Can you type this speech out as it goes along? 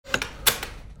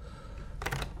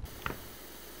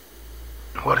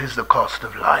What is the cost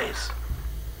of lies?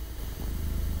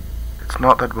 It's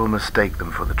not that we'll mistake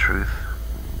them for the truth.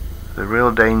 The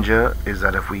real danger is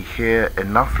that if we hear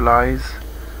enough lies,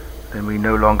 then we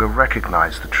no longer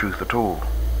recognize the truth at all.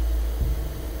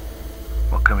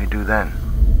 What can we do then?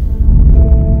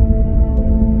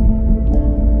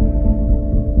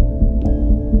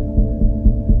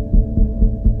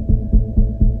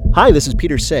 Hi, this is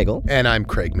Peter Sagal. And I'm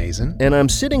Craig Mazin. And I'm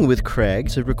sitting with Craig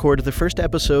to record the first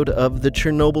episode of the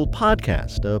Chernobyl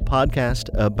podcast, a podcast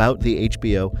about the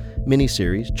HBO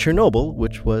miniseries Chernobyl,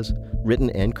 which was written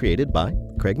and created by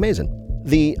Craig Mazin.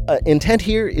 The intent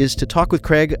here is to talk with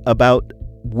Craig about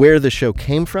where the show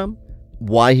came from,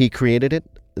 why he created it,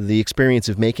 the experience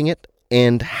of making it,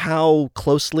 and how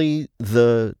closely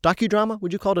the docudrama,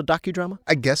 would you call it a docudrama?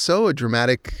 I guess so, a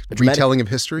dramatic retelling of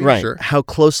history. Right. Sure. How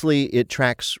closely it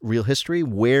tracks real history,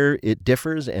 where it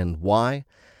differs and why,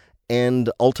 and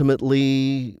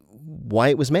ultimately why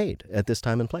it was made at this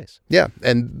time and place. Yeah,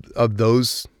 and of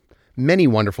those many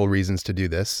wonderful reasons to do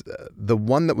this, the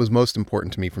one that was most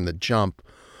important to me from the jump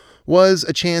was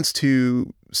a chance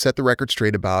to set the record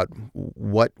straight about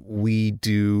what we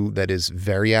do that is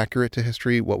very accurate to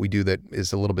history, what we do that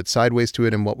is a little bit sideways to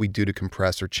it, and what we do to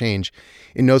compress or change,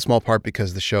 in no small part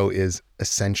because the show is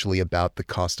essentially about the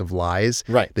cost of lies,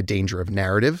 right, the danger of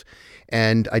narrative.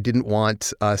 And I didn't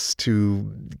want us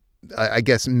to, I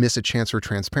guess, miss a chance for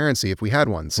transparency if we had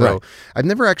one. So right. I've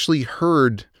never actually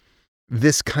heard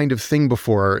this kind of thing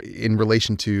before in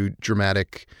relation to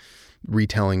dramatic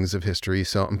retellings of history.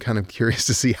 So I'm kind of curious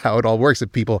to see how it all works,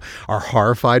 if people are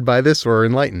horrified by this or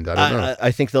enlightened. I don't know.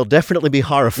 I think they'll definitely be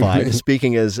horrified.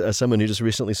 Speaking as someone who just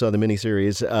recently saw the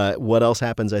miniseries, what else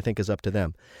happens, I think, is up to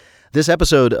them. This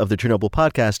episode of the Chernobyl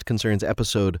podcast concerns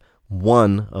episode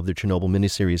 1 of the Chernobyl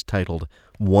miniseries titled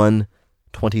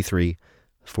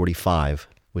 1:23:45,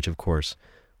 which, of course,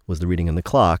 was the reading on the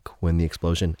clock when the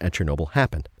explosion at Chernobyl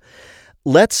happened.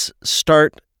 Let's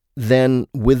start then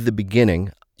with the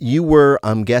beginning. You were,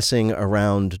 I'm guessing,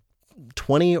 around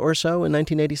 20 or so in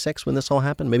 1986 when this all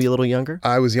happened, maybe a little younger?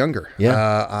 I was younger.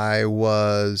 Yeah. I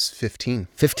was 15.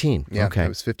 15, Yeah, okay. I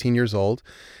was 15 years old.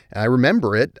 I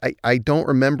remember it. I don't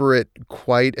remember it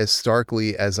quite as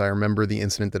starkly as I remember the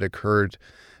incident that occurred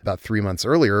about 3 months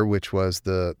earlier, which was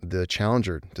the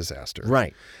Challenger disaster.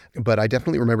 Right. But I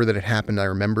definitely remember that it happened. I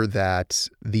remember that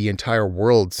the entire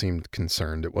world seemed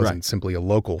concerned. It wasn't simply a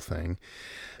local thing.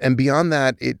 And beyond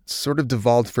that, it sort of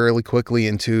devolved fairly quickly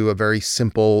into a very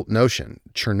simple notion.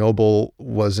 Chernobyl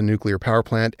was a nuclear power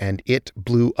plant and it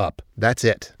blew up. That's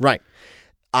it. Right.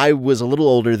 I was a little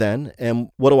older then, and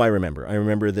what do I remember? I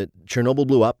remember that Chernobyl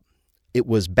blew up. It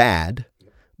was bad,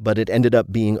 but it ended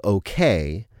up being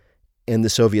okay, and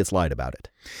the Soviets lied about it.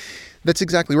 That's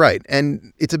exactly right.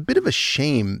 And it's a bit of a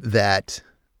shame that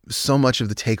so much of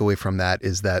the takeaway from that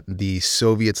is that the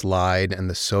Soviets lied and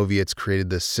the Soviets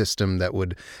created this system that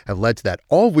would have led to that,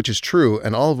 all of which is true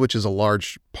and all of which is a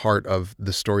large part of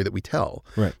the story that we tell.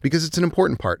 Right. Because it's an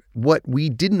important part. What we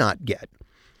did not get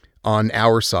on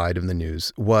our side of the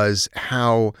news was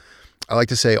how, I like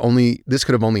to say, this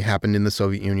could have only happened in the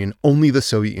Soviet Union. Only the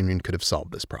Soviet Union could have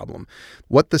solved this problem.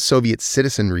 What the Soviet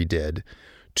citizenry did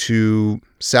to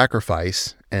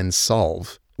sacrifice and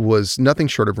solve was nothing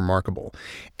short of remarkable.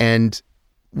 And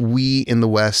we in the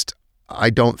West,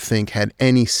 I don't think, had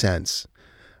any sense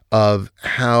of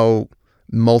how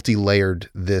multi-layered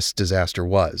this disaster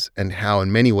was and how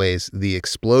in many ways the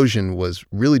explosion was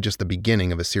really just the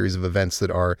beginning of a series of events that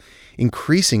are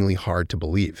increasingly hard to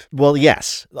believe. Well,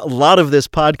 yes. A lot of this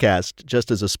podcast,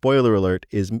 just as a spoiler alert,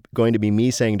 is going to be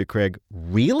me saying to Craig,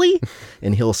 really?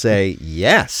 And he'll say,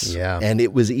 yes. Yeah. And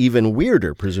it was even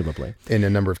weirder, presumably. In a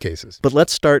number of cases. But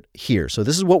let's start here. So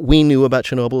this is what we knew about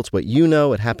Chernobyl. It's what you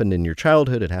know. It happened in your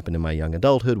childhood. It happened in my young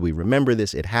adulthood. We remember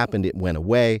this. It happened. It went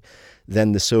away.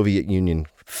 Then the Soviet Union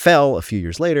fell a few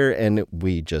years later, and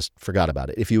we just forgot about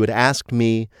it. If you had asked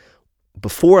me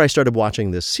before I started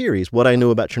watching this series what I knew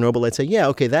about Chernobyl, I'd say, yeah,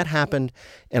 okay, that happened,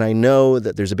 and I know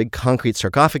that there's a big concrete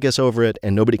sarcophagus over it,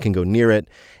 and nobody can go near it,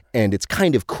 and it's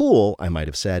kind of cool, I might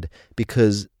have said,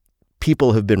 because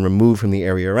people have been removed from the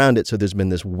area around it, so there's been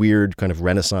this weird kind of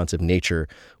renaissance of nature,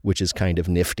 which is kind of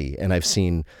nifty. And I've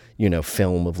seen,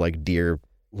 film of like deer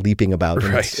leaping about,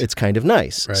 and Right. it's kind of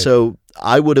nice. Right. So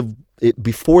I would have,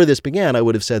 before this began, I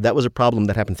would have said that was a problem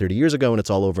that happened 30 years ago and it's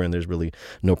all over and there's really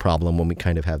no problem when we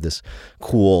kind of have this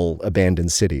cool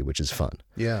abandoned city, which is fun.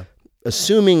 Yeah.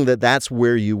 Assuming that that's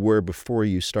where you were before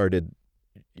you started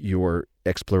your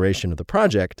exploration of the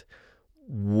project,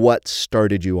 what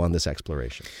started you on this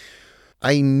exploration?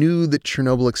 I knew that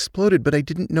Chernobyl exploded, but I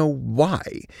didn't know why.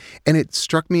 And it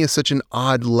struck me as such an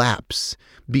odd lapse,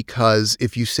 because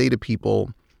if you say to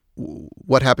people,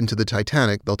 what happened to the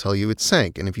Titanic, they'll tell you it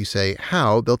sank. And if you say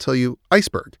how, they'll tell you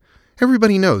iceberg.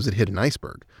 Everybody knows it hit an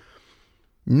iceberg.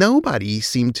 Nobody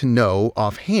seemed to know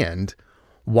offhand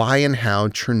why and how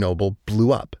Chernobyl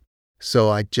blew up. So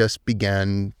I just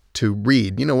began to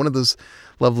read, one of those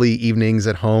lovely evenings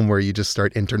at home where you just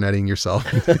start interneting yourself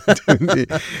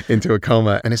into a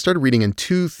coma. And I started reading, and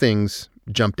two things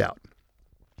jumped out.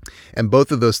 And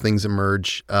both of those things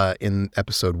emerge in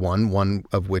episode one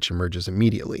of which emerges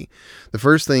immediately. The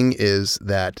first thing is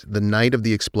that the night of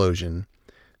the explosion,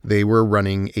 they were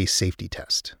running a safety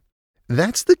test.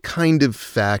 That's the kind of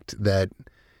fact that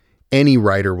any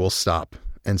writer will stop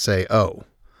and say, oh,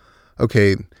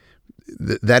 okay,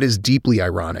 that is deeply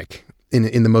ironic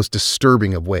in the most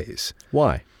disturbing of ways.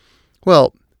 Why?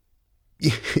 Well,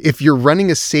 if you're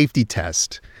running a safety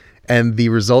test and the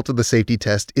result of the safety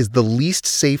test is the least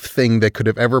safe thing that could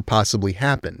have ever possibly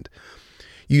happened,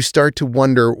 you start to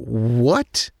wonder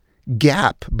what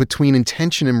gap between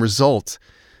intention and result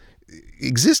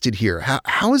existed here.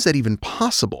 How is that even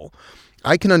possible?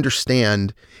 I can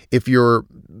understand if you're,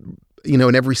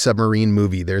 in every submarine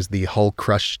movie, there's the hull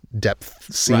crush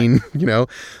depth scene, right.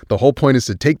 The whole point is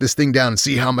to take this thing down and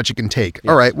see how much it can take. Yes.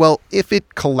 All right, well, if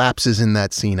it collapses in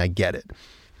that scene, I get it.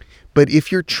 But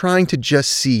if you're trying to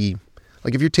just see,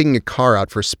 like if you're taking a car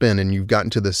out for a spin and you've gotten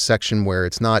to this section where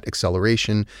it's not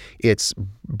acceleration, it's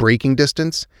braking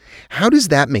distance, how does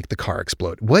that make the car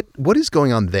explode? What is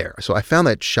going on there? So I found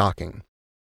that shocking.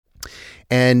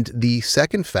 And the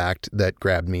second fact that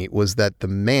grabbed me was that the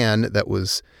man that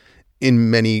was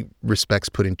in many respects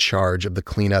put in charge of the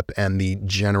cleanup and the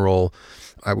general,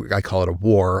 I call it a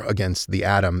war against the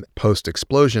atom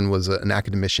post-explosion, was an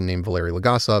academician named Valery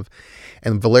Legasov.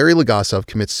 And Valery Legasov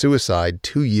commits suicide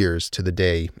 2 years to the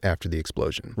day after the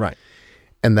explosion. Right.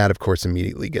 And that, of course,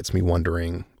 immediately gets me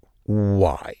wondering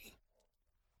why.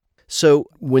 So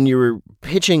when you were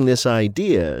pitching this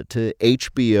idea to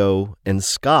HBO and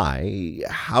Sky,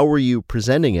 how were you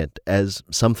presenting it as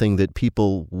something that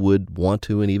people would want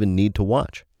to and even need to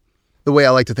watch? The way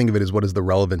I like to think of it is, what is the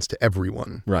relevance to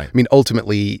everyone? Right. I mean,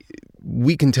 ultimately,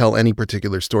 we can tell any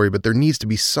particular story, but there needs to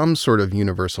be some sort of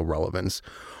universal relevance,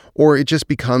 or it just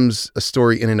becomes a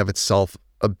story in and of itself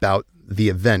about the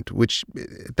event, which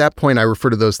at that point I refer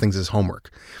to those things as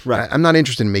homework. Right. I'm not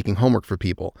interested in making homework for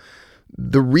people.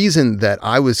 The reason that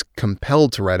I was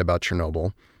compelled to write about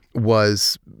Chernobyl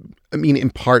was, in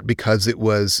part because it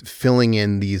was filling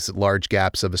in these large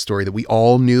gaps of a story that we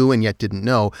all knew and yet didn't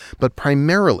know, but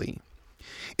primarily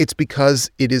it's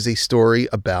because it is a story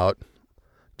about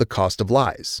the cost of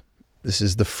lies. This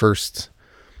is the first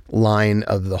line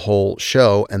of the whole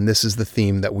show, and this is the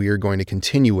theme that we are going to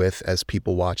continue with as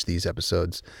people watch these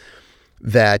episodes,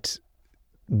 that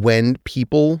when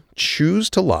people choose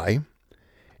to lie,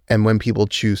 and when people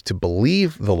choose to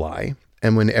believe the lie,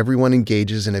 and when everyone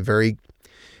engages in a very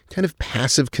kind of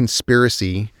passive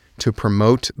conspiracy to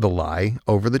promote the lie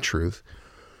over the truth,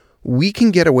 we can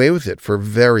get away with it for a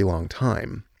very long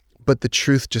time. But the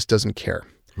truth just doesn't care.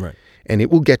 Right. And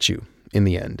it will get you in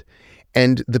the end.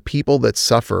 And the people that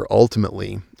suffer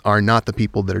ultimately are not the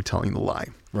people that are telling the lie.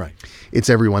 Right. It's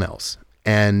everyone else.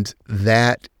 And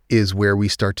that is where we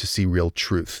start to see real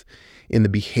truth in the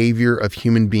behavior of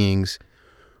human beings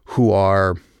who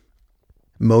are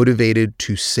motivated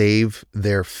to save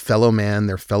their fellow man,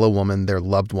 their fellow woman, their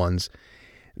loved ones.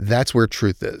 That's where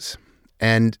truth is.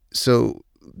 And so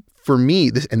for me,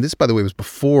 this, by the way, was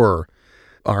before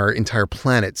our entire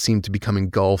planet seemed to become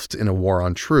engulfed in a war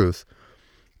on truth.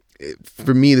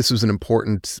 For me, this was an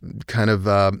important kind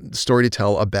of story to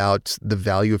tell about the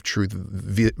value of truth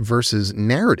versus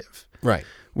narrative. Right.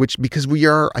 Because we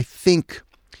are, I think,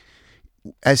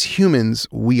 as humans,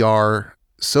 we are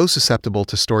so susceptible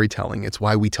to storytelling. It's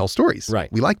why we tell stories.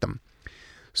 Right. We like them.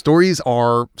 Stories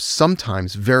are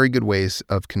sometimes very good ways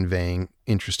of conveying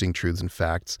interesting truths and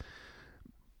facts,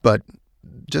 but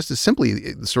just as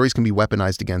simply, the stories can be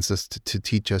weaponized against us to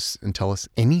teach us and tell us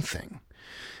anything.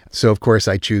 So, of course,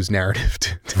 I choose narrative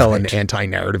to tell an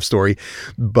anti-narrative story,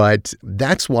 but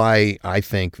that's why I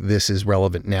think this is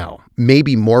relevant now.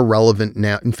 Maybe more relevant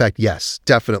now. In fact, yes,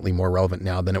 definitely more relevant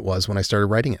now than it was when I started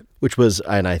writing it. Which was,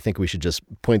 and I think we should just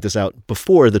point this out,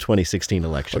 before the 2016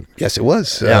 election. Yes, it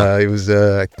was. Yeah. It was,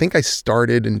 I think I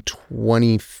started in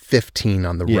 2015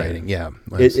 on the writing. Yeah.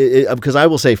 Because I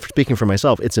will say, speaking for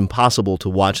myself, it's impossible to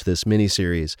watch this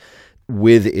miniseries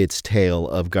with its tale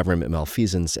of government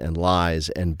malfeasance and lies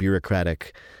and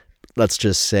bureaucratic, let's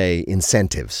just say,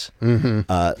 incentives,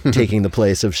 taking the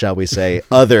place of, shall we say,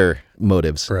 other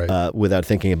motives Right. without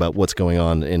thinking about what's going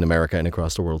on in America and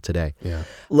across the world today. Yeah.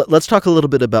 Let's talk a little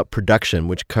bit about production,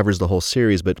 which covers the whole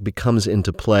series, but becomes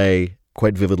into play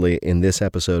quite vividly in this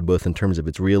episode, both in terms of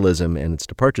its realism and its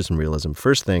departures from realism.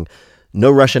 First thing,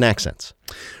 no Russian accents.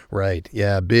 Right.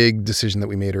 Yeah. Big decision that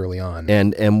we made early on.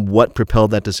 And what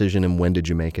propelled that decision, and when did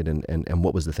you make it, and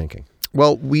what was the thinking?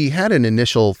 Well, we had an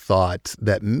initial thought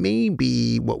that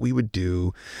maybe what we would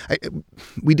do,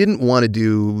 we didn't want to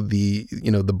do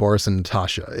the Boris and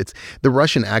Natasha. It's the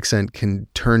Russian accent can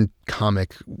turn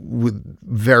comic with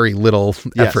very little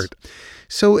effort.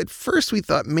 So at first we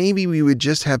thought maybe we would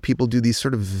just have people do these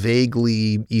sort of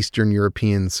vaguely Eastern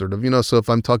European sort of, so if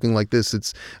I'm talking like this,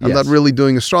 I'm not really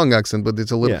doing a strong accent, but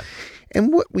it's a little. Yeah.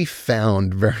 And what we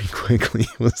found very quickly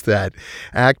was that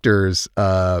actors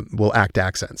will act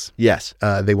accents. Yes.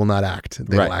 They will not act.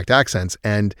 They will act accents.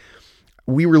 And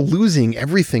we were losing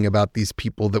everything about these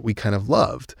people that we kind of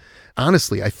loved.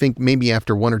 Honestly, I think maybe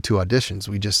after one or two auditions,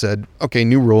 we just said, okay,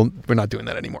 new rule, we're not doing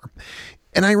that anymore.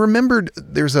 And I remembered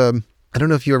I don't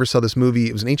know if you ever saw this movie.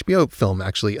 It was an HBO film,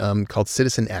 actually, called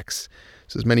Citizen X.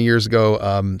 This was many years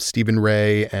ago. Stephen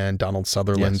Ray and Donald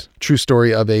Sutherland. Yes. True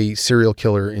story of a serial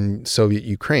killer in Soviet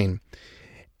Ukraine.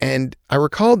 And I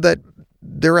recalled that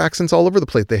there were accents all over the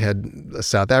place. They had a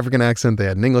South African accent. They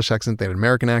had an English accent. They had an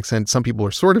American accent. Some people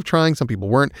were sort of trying. Some people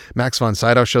weren't. Max von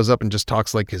Sydow shows up and just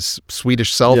talks like his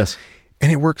Swedish self. Yes.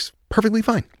 And it works perfectly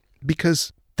fine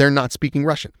because they're not speaking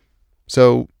Russian.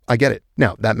 So I get it.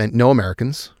 Now, that meant no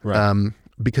Americans, right.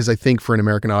 Because I think for an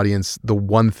American audience, the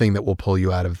one thing that will pull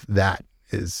you out of that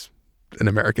is an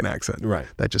American accent. Right.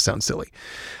 That just sounds silly.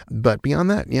 But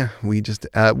beyond that, yeah, we just,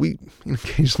 we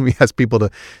occasionally ask people to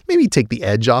maybe take the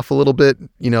edge off a little bit.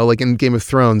 Like in Game of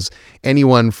Thrones,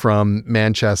 anyone from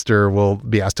Manchester will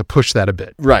be asked to push that a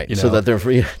bit. Right. So that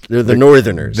they're the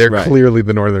Northerners. They're right. clearly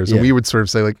the Northerners. Yeah. And we would sort of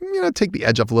say like, take the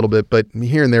edge off a little bit. But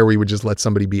here and there, we would just let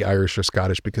somebody be Irish or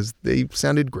Scottish because they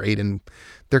sounded great and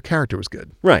their character was good.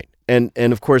 Right. And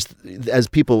of course, as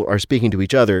people are speaking to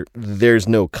each other, there's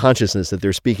no consciousness that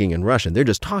they're speaking in Russian. They're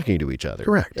just talking to each other.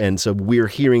 Correct. And so we're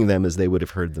hearing them as they would have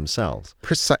heard themselves.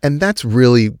 And that's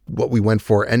really what we went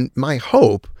for. And my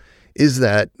hope is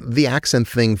that the accent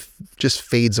thing just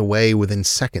fades away within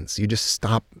seconds. You just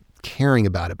stop caring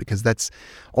about it because that's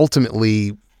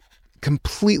ultimately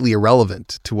completely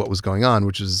irrelevant to what was going on,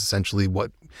 which is essentially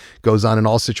what goes on in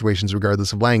all situations,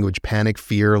 regardless of language: panic,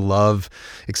 fear, love,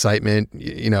 excitement,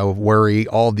 worry,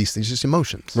 all of these things, just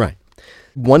emotions. Right.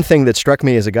 One thing that struck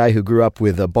me as a guy who grew up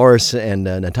with Boris and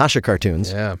Natasha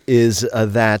cartoons is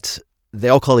that they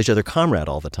all call each other comrade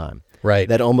all the time. Right.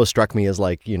 That almost struck me as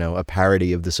like, a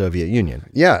parody of the Soviet Union.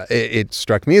 Yeah, it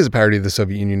struck me as a parody of the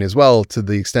Soviet Union as well, to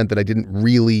the extent that I didn't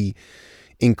really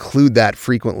include that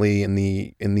frequently in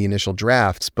the initial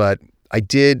drafts, but I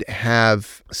did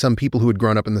have some people who had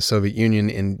grown up in the Soviet Union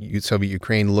and Soviet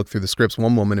Ukraine look through the scripts.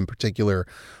 One woman in particular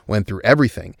went through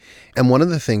everything. And one of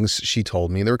the things she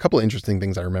told me, there were a couple of interesting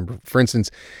things I remember. For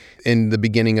instance, in the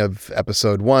beginning of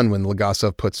episode 1, when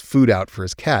Legasov puts food out for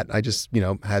his cat, I just,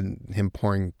 had him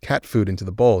pouring cat food into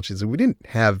the bowl. She said, we didn't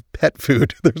have pet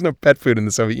food. There's no pet food in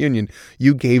the Soviet Union.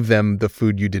 You gave them the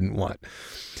food you didn't want.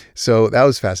 So that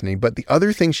was fascinating. But the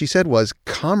other thing she said was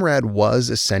comrade was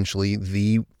essentially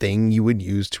the thing you would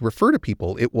use to refer to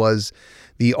people. It was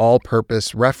the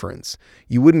all-purpose reference.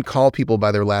 You wouldn't call people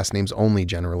by their last names only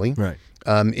generally. Right.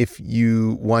 If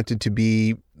you wanted to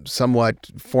be somewhat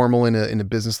formal in a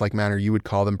business-like manner, you would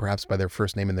call them perhaps by their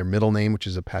first name and their middle name, which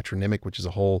is a patronymic, which is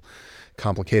a whole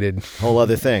complicated... Whole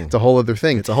other thing. It's a whole other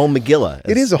thing. It's a whole Megillah.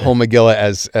 It is a whole Megillah,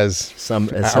 as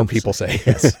some people say.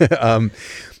 Yes.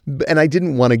 And I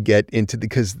didn't want to get into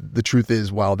because the truth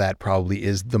is, while that probably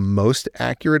is the most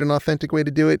accurate and authentic way to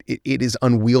do it, it is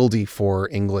unwieldy for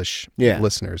English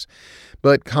listeners.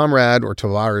 But comrade or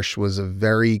tovarish was a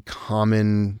very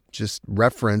common just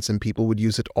reference, and people would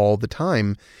use it all the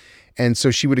time. And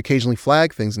so she would occasionally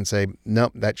flag things and say,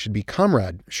 no, that should be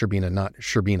comrade Sherbina, not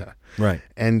Sherbina. Right.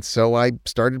 And so I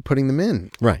started putting them in.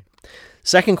 Right.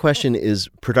 Second question is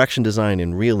production design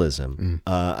and realism.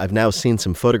 I've now seen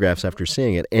some photographs after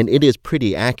seeing it, and it is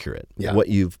pretty accurate, what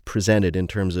you've presented in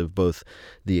terms of both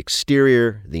the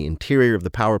exterior, the interior of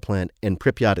the power plant, and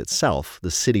Pripyat itself,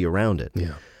 the city around it.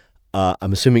 Yeah.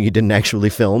 I'm assuming you didn't actually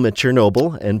film at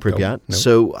Chernobyl and Pripyat. Nope.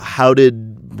 So how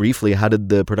did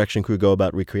the production crew go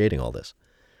about recreating all this?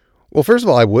 Well, first of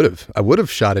all, I would have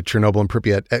shot at Chernobyl and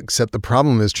Pripyat, except the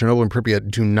problem is Chernobyl and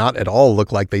Pripyat do not at all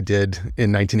look like they did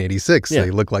in 1986. Yeah. They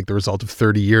look like the result of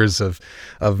 30 years of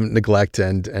neglect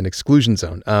and exclusion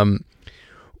zone.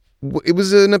 It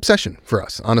was an obsession for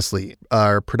us, honestly.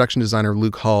 Our production designer,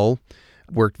 Luke Hull,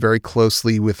 worked very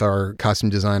closely with our costume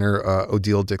designer,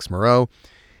 Odile Dix-Moreau.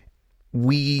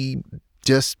 We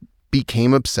just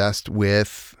became obsessed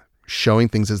with showing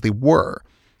things as they were.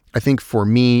 I think for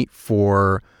me,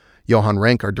 for Johan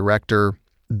Renck, our director,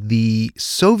 the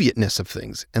Sovietness of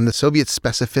things and the Soviet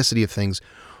specificity of things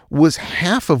was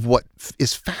half of what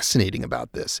is fascinating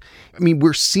about this. I mean,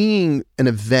 we're seeing an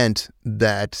event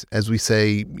that, as we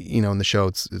say, in the show,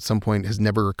 it's at some point has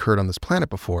never occurred on this planet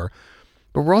before,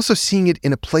 but we're also seeing it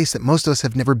in a place that most of us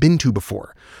have never been to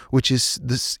before, which is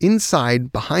this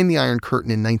inside behind the Iron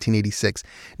Curtain in 1986,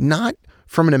 not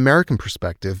from an American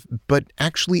perspective, but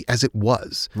actually as it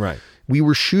was. Right. We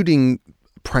were shooting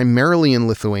primarily in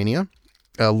Lithuania,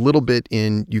 a little bit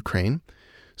in Ukraine.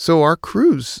 So our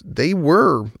crews, they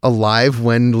were alive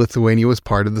when Lithuania was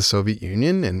part of the Soviet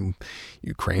Union and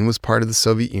Ukraine was part of the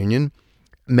Soviet Union.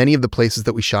 Many of the places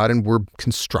that we shot in were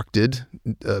constructed.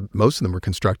 Most of them were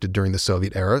constructed during the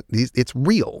Soviet era. It's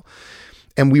real.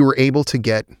 And we were able to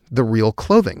get the real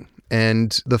clothing.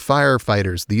 And the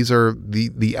firefighters, these are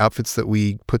the outfits that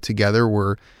we put together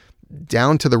were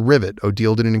down to the rivet.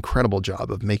 Odile did an incredible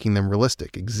job of making them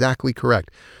realistic. Exactly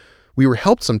correct. We were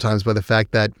helped sometimes by the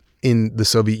fact that in the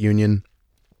Soviet Union,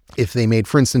 if they made,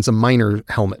 for instance, a miner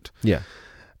helmet. Yeah.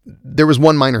 There was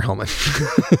one miner helmet.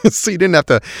 So you didn't have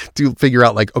to figure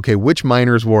out okay, which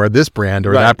miners wore this brand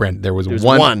or that brand. There was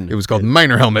one. It was called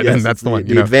miner helmet, and that's the one.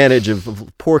 The advantage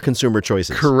of poor consumer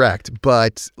choices. Correct.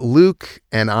 But Luke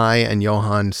and I and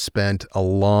Johan spent a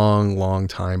long, long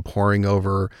time poring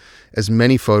over as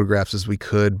many photographs as we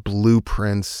could,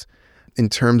 blueprints. In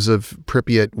terms of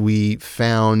Pripyat, we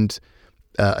found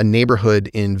a neighborhood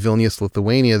in Vilnius,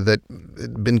 Lithuania that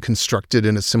had been constructed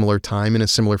in a similar time, in a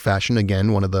similar fashion.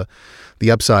 Again, one of the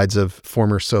upsides of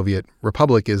former Soviet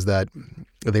Republic is that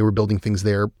they were building things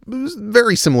there. It was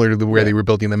very similar to the way they were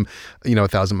building them,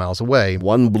 1,000 miles away.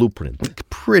 One blueprint.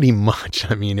 Pretty much.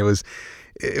 I mean, it was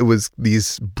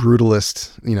these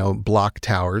brutalist, block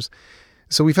towers.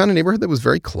 So we found a neighborhood that was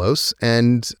very close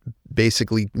and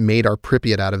basically made our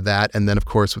Pripyat out of that. And then, of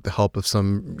course, with the help of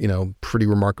some, pretty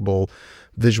remarkable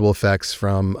visual effects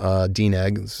from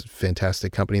DNEG, this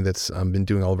fantastic company that's been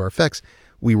doing all of our effects,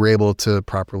 we were able to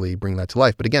properly bring that to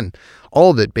life. But again,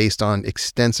 all of it based on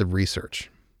extensive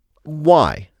research.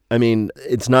 Why? I mean,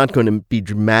 it's not going to be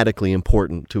dramatically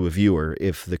important to a viewer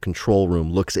if the control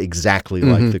room looks exactly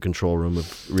like the control room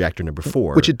of reactor number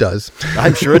 4. Which it does.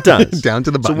 I'm sure it does. Down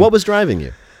to the button. So what was driving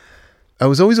you? I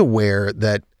was always aware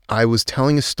that I was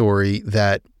telling a story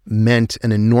that meant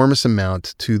an enormous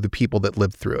amount to the people that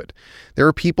lived through it. There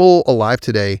are people alive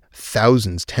today,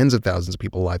 thousands, tens of thousands of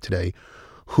people alive today,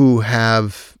 who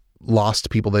have lost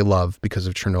people they love because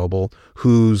of Chernobyl,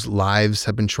 whose lives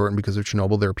have been shortened because of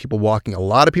Chernobyl. There are a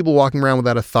lot of people walking around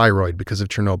without a thyroid because of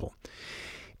Chernobyl.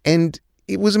 And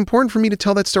it was important for me to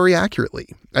tell that story accurately.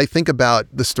 I think about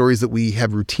the stories that we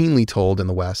have routinely told in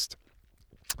the West,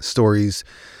 stories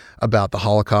about the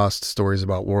Holocaust, stories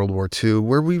about World War II,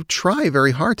 where we try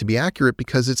very hard to be accurate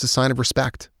because it's a sign of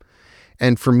respect.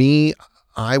 And for me,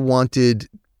 I wanted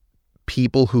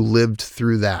people who lived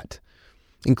through that,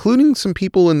 including some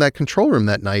people in that control room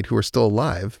that night who are still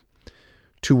alive,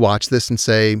 to watch this and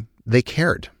say, they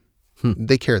cared.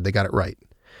 They cared. They got it right.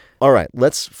 All right,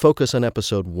 let's focus on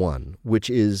episode 1, which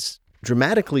is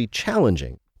dramatically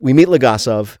challenging. We meet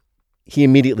Legasov. He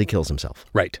immediately kills himself.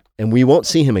 Right. And we won't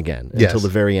see him again until the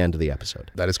very end of the episode.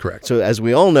 That is correct. So as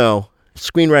we all know,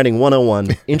 screenwriting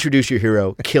 101, introduce your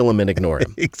hero, kill him and ignore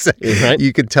him. Exactly. Right?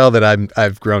 You could tell that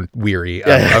I've grown weary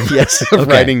of Yes.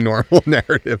 writing normal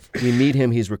narrative. We meet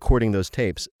him. He's recording those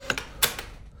tapes.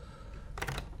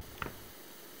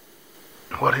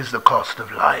 What is the cost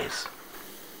of lies?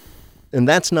 And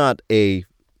that's not a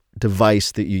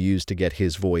device that you use to get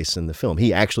his voice in the film.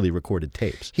 He actually recorded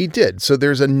tapes. He did. So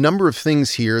there's a number of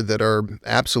things here that are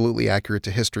absolutely accurate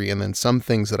to history, and then some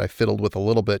things that I fiddled with a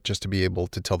little bit just to be able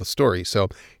to tell the story. So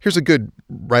here's a good,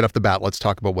 right off the bat, let's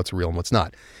talk about what's real and what's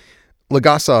not.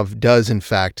 Legasov does, in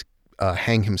fact,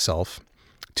 hang himself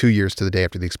 2 years to the day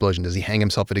after the explosion. Does he hang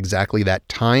himself at exactly that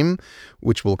time,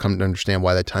 which we'll come to understand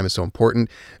why that time is so important?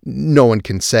 No one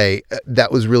can say.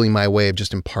 That was really my way of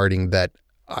just imparting that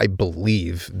I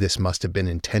believe this must have been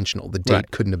intentional. The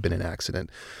date couldn't have been an accident.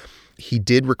 He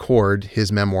did record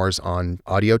his memoirs on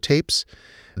audio tapes.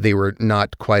 They were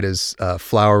not quite as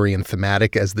flowery and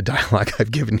thematic as the dialogue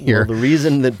I've given here. Well, the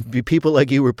reason that people like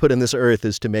you were put on this earth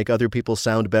is to make other people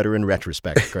sound better in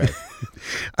retrospect, Craig.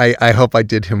 I hope I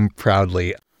did him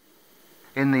proudly.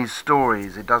 In these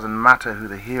stories, it doesn't matter who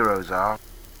the heroes are.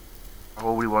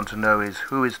 All we want to know is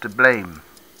who is to blame.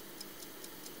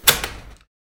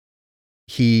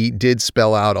 He did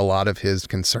spell out a lot of his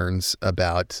concerns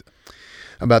about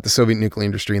about the Soviet nuclear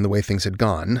industry and the way things had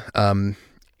gone.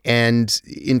 And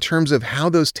in terms of how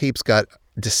those tapes got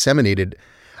disseminated,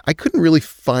 I couldn't really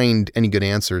find any good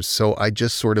answers. So I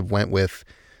just sort of went with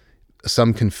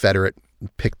some Confederate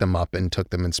picked them up and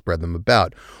took them and spread them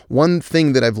about. One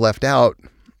thing that I've left out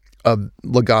of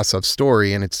Legasov's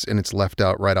story, and it's left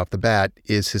out right off the bat,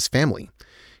 is his family.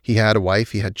 He had a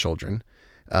wife, he had children.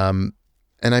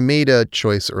 And I made a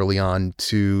choice early on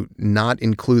to not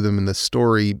include them in the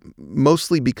story,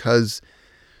 mostly because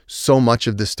so much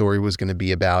of this story was going to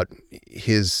be about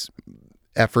his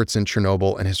efforts in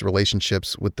Chernobyl and his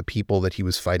relationships with the people that he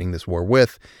was fighting this war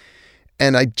with.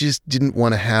 And I just didn't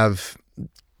want to have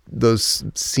those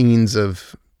scenes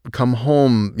of come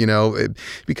home,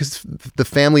 because the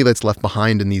family that's left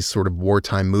behind in these sort of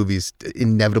wartime movies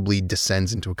inevitably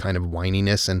descends into a kind of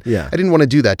whininess. And I didn't want to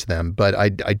do that to them, but I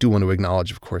do want to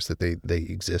acknowledge, of course, that they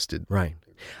existed. Right.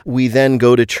 We then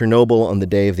go to Chernobyl on the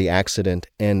day of the accident,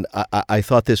 and I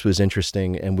thought this was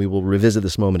interesting, and we will revisit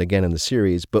this moment again in the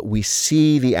series, but we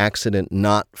see the accident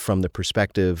not from the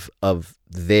perspective of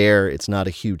it's not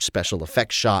a huge special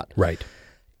effects shot. Right.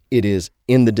 It is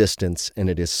in the distance, and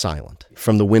it is silent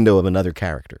from the window of another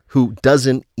character who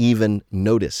doesn't even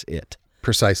notice it.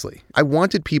 Precisely. I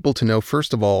wanted people to know,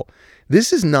 first of all,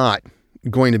 this is not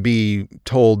going to be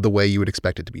told the way you would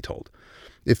expect it to be told.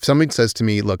 If somebody says to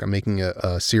me, look, I'm making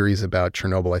a series about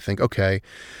Chernobyl, I think, okay,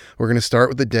 we're going to start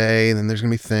with the day, and then there's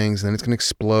going to be things, and then it's going to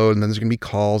explode, and then there's going to be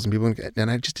calls, and and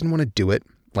I just didn't want to do it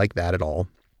like that at all.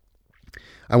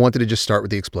 I wanted to just start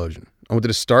with the explosion. I wanted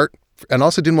to start, and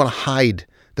also didn't want to hide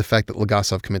the fact that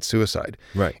Legasov commits suicide.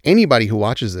 Right. Anybody who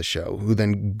watches this show, who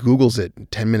then Googles it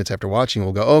 10 minutes after watching,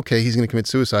 will go, okay, he's going to commit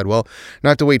suicide. Well,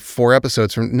 not have to wait 4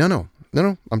 episodes from, no,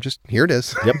 I'm just, here it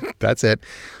is. Yep. That's it.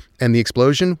 And the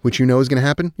explosion, which you know is going to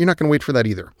happen, you're not going to wait for that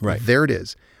either. Right. There it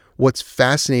is. What's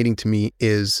fascinating to me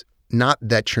is not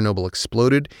that Chernobyl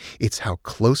exploded, it's how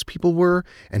close people were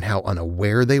and how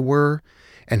unaware they were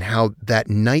and how that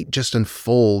night just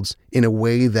unfolds in a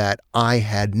way that I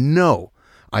had no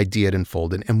idea it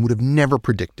unfolded and would have never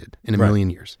predicted in a million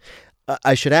years.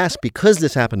 I should ask, because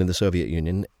this happened in the Soviet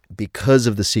Union, because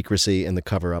of the secrecy and the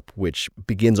cover-up, which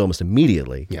begins almost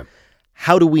immediately,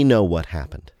 how do we know what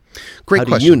happened? Great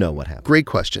question. How do you know what happened? Great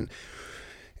question.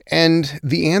 And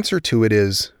the answer to it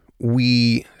is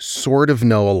we sort of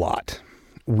know a lot.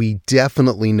 We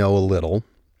definitely know a little.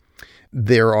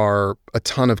 There are a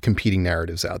ton of competing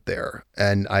narratives out there.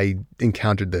 And I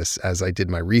encountered this as I did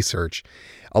my research.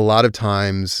 A lot of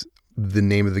times the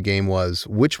name of the game was,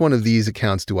 which one of these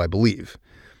accounts do I believe?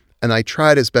 And I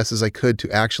tried as best as I could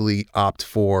to actually opt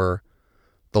for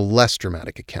the less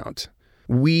dramatic account.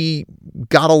 We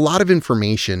got a lot of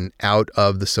information out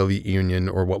of the Soviet Union,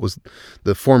 or what was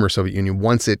the former Soviet Union,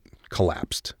 once it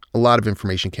collapsed. A lot of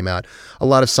information came out. A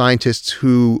lot of scientists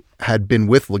who had been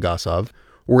with Legasov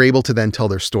were able to then tell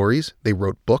their stories. They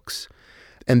wrote books.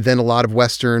 And then a lot of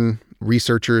Western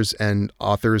researchers and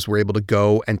authors were able to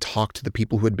go and talk to the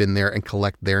people who had been there and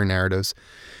collect their narratives.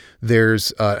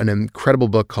 There's an incredible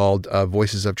book called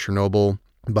Voices of Chernobyl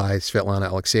by Svetlana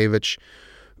Alexievich,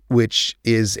 which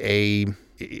is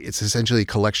it's essentially a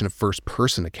collection of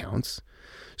first-person accounts.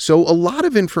 So a lot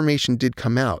of information did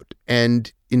come out.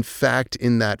 And in fact,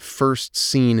 in that first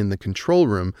scene in the control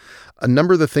room, a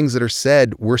number of the things that are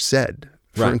said were said.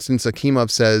 For instance, Akimov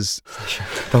says,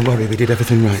 "Don't worry, we did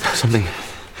everything right. Something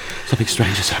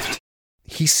strange has happened."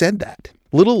 He said that.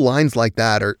 Little lines like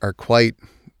that are quite,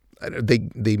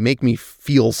 they make me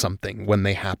feel something when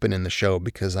they happen in the show,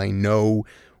 because I know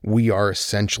we are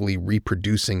essentially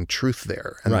reproducing truth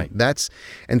there. And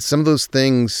and some of those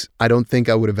things I don't think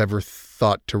I would have ever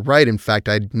thought to write. In fact,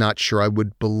 I'm not sure I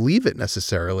would believe it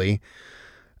necessarily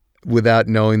without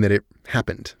knowing that it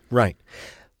happened. Right.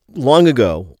 Long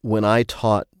ago, when I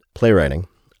taught playwriting,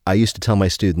 I used to tell my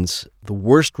students the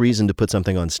worst reason to put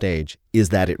something on stage is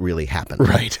that it really happened.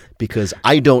 Right. Because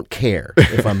I don't care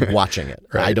if I'm watching it.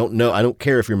 Right. I don't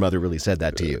care if your mother really said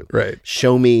that to you. Right.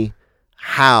 Show me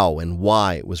how and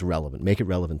why it was relevant. Make it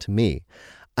relevant to me.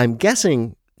 I'm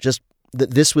guessing just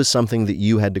that this was something that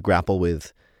you had to grapple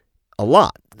with a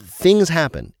lot. Things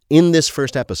happen in this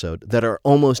first episode that are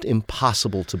almost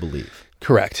impossible to believe.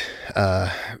 Correct.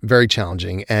 Very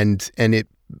challenging. And it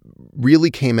really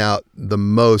came out the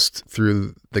most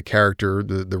through the character,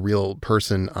 the real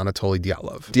person, Anatoly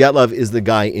Dyatlov. Dyatlov is the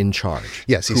guy in charge.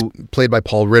 Yes, he's played by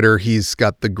Paul Ritter. He's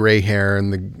got the gray hair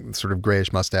and the sort of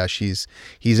grayish mustache.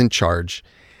 He's in charge.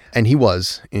 And he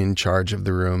was in charge of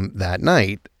the room that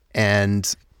night.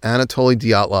 And Anatoly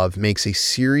Dyatlov makes a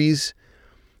series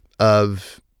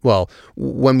of, well,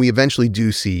 when we eventually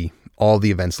do see all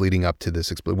the events leading up to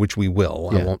this explosion, which we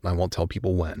will. Yeah. I won't tell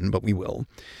people when, but we will.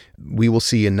 We will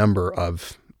see a number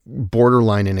of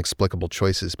borderline inexplicable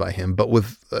choices by him, but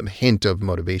with a hint of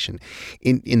motivation.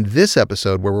 In this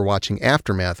episode where we're watching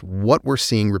Aftermath, what we're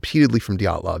seeing repeatedly from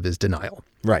Dyatlov is denial.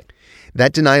 Right.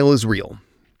 That denial is real.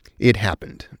 It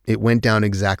happened. It went down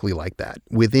exactly like that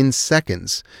within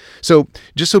seconds. So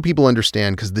just so people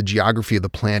understand, because the geography of the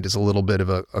plant is a little bit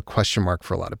of a question mark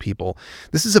for a lot of people,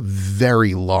 this is a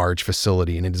very large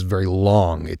facility and it is very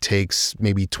long. It takes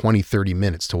maybe 20, 30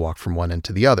 minutes to walk from one end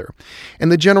to the other.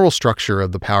 And the general structure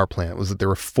of the power plant was that there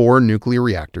were 4 nuclear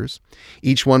reactors.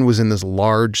 Each one was in this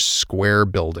large square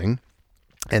building.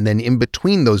 And then in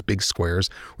between those big squares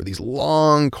were these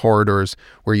long corridors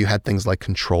where you had things like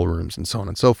control rooms and so on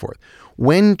and so forth.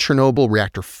 When Chernobyl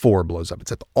Reactor 4 blows up,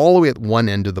 it's all the way at one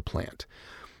end of the plant.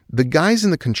 The guys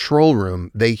in the control room,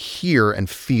 they hear and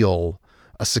feel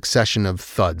a succession of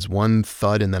thuds, one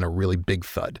thud and then a really big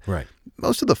thud. Right.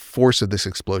 Most of the force of this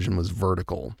explosion was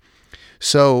vertical.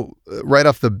 So right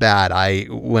off the bat,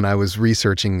 when I was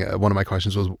researching, one of my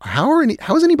questions was, how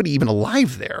is anybody even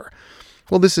alive there?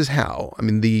 Well, this is how. I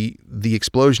mean, the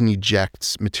explosion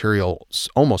ejects material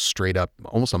almost straight up,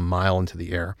 almost a mile into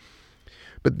the air.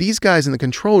 But these guys in the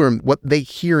control room, what they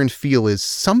hear and feel is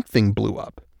something blew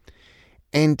up.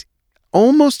 And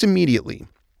almost immediately,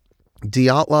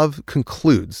 Dyatlov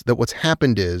concludes that what's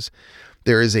happened is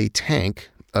there is a tank,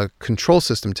 a control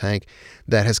system tank,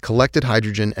 that has collected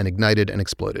hydrogen and ignited and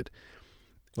exploded.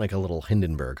 Like a little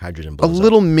Hindenburg, hydrogen A blows up.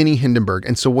 little mini Hindenburg.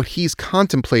 And so what he's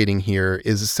contemplating here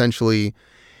is essentially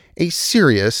a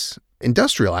serious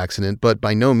industrial accident, but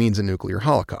by no means a nuclear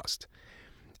holocaust.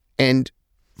 And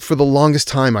for the longest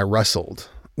time, I wrestled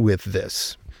with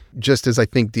this, just as I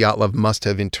think Dyatlov must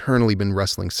have internally been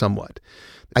wrestling somewhat.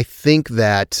 I think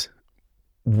that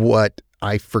what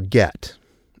I forget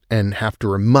and have to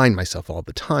remind myself all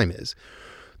the time is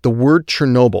the word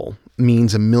Chernobyl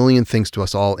means a million things to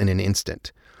us all in an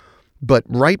instant. But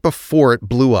right before it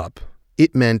blew up,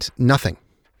 it meant nothing.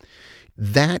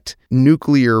 That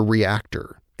nuclear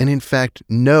reactor, and in fact,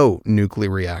 no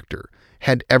nuclear reactor,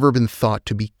 had ever been thought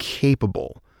to be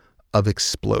capable of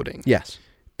exploding. Yes.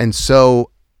 And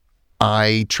so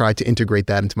I tried to integrate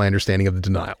that into my understanding of the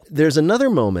denial. There's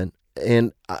another moment,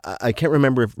 and I can't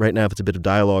remember right now if it's a bit of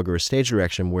dialogue or a stage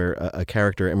direction where a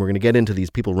character, and we're going to get into these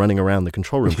people running around the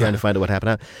control room trying to find out what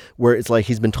happened, where it's like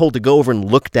he's been told to go over and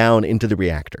look down into the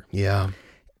reactor. Yeah.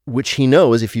 Which he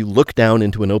knows if you look down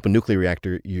into an open nuclear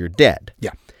reactor, you're dead.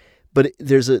 Yeah. But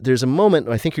there's a moment,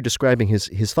 I think you're describing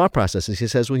his thought processes. He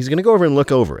says, well, he's going to go over and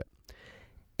look over it.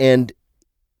 And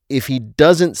if he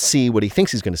doesn't see what he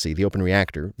thinks he's going to see, the open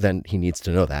reactor, then he needs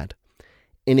to know that.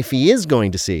 And if he is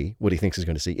going to see what he thinks he's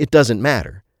going to see, it doesn't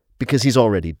matter because he's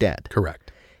already dead.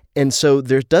 Correct. And so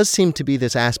there does seem to be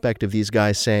this aspect of these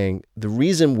guys saying the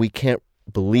reason we can't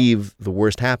believe the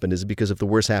worst happened is because if the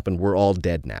worst happened, we're all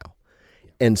dead now.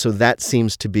 And so that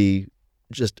seems to be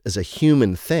just as a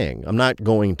human thing. I'm not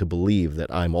going to believe that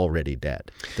I'm already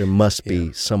dead. There must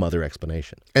be some other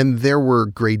explanation. And there were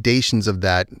gradations of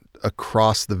that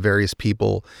across the various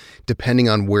people, depending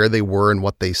on where they were and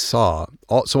what they saw.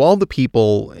 So all the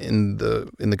people in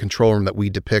the control room that we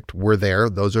depict were there.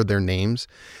 Those are their names.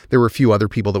 There were a few other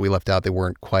people that we left out. They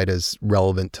weren't quite as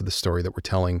relevant to the story that we're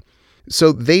telling.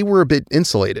 So they were a bit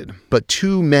insulated, but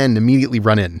 2 men immediately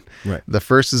run in. Right. The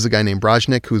first is a guy named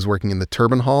Brozhnik who's working in the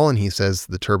turbine hall, and he says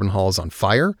the turbine hall is on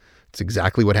fire. It's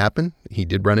exactly what happened. He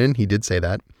did run in. He did say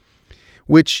that,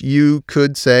 which you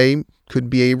could say could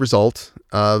be a result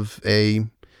of a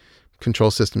control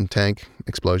system tank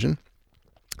explosion.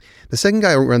 The second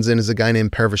guy who runs in is a guy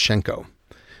named Pervashenko.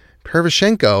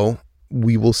 Pervashenko,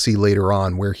 we will see later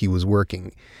on where he was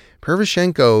working.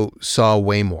 Pervashenko saw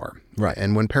way more. Right.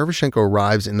 And when Pervashenko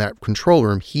arrives in that control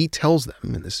room, he tells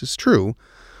them, and this is true,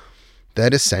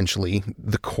 that essentially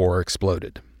the core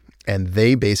exploded. And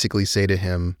they basically say to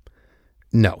him,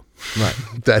 no, right,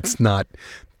 that's not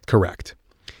correct.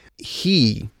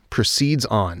 He proceeds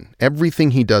on.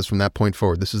 Everything he does from that point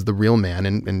forward, this is the real man,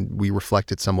 and we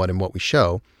reflect it somewhat in what we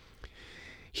show,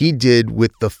 he did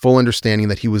with the full understanding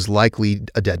that he was likely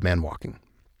a dead man walking.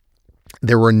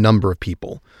 There were a number of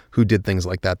people who did things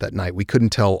like that night. We couldn't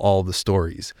tell all the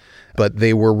stories, but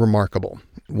they were remarkable.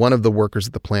 One of the workers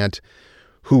at the plant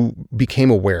who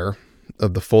became aware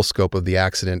of the full scope of the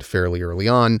accident fairly early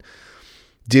on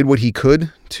did what he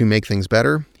could to make things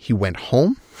better. He went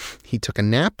home, he took a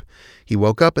nap, he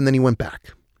woke up, and then he went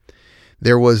back.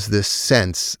 There was this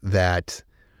sense that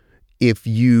if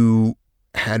you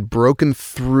had broken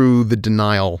through the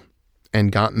denial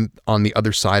and gotten on the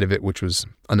other side of it, which was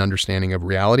an understanding of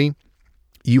reality,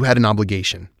 you had an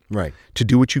obligation Right. to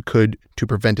do what you could to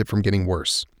prevent it from getting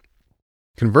worse.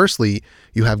 Conversely,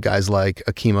 you have guys like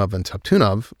Akimov and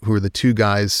Toptunov, who are the two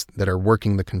guys that are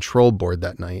working the control board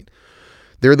that night.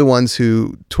 They're the ones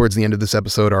who, towards the end of this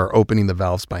episode, are opening the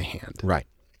valves by hand. Right.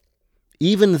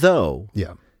 Even though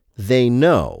Yeah. they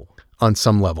know On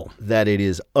some level. that it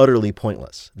is utterly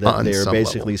pointless, that On they're some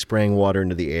basically level. spraying water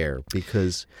into the air,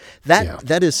 because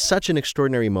that is such an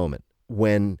extraordinary moment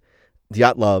when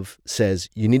Dyatlov says,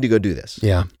 you need to go do this.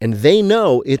 Yeah. And they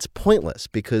know it's pointless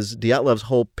because Dyatlov's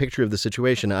whole picture of the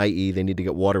situation, i.e. they need to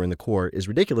get water in the core, is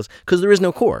ridiculous because there is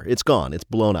no core. It's gone. It's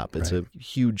blown up. It's a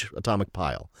huge atomic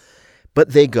pile. But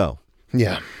they go.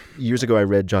 Yeah. Years ago, I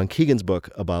read John Keegan's book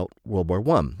about World War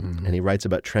I, and he writes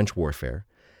about trench warfare.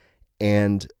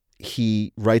 And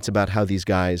he writes about how these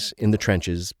guys in the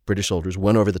trenches, British soldiers,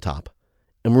 went over the top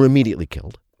and were immediately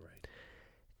killed. Right.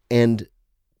 And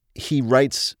he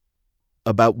writes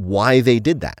about why they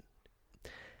did that.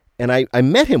 And I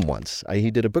met him once. He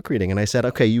did a book reading, and I said,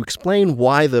 okay, you explain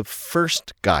why the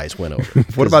first guys went over.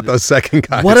 What about those second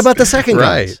guys? What about the second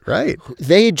guys? Right.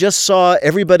 They just saw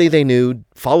everybody they knew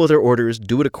follow their orders,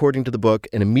 do it according to the book,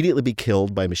 and immediately be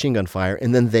killed by machine gun fire,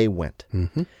 and then they went.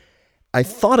 Mm-hmm. I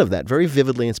thought of that very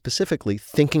vividly and specifically,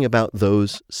 thinking about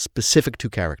those specific two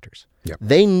characters. Yep.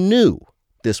 They knew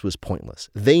this was pointless.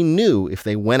 They knew if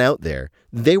they went out there,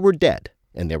 they were dead.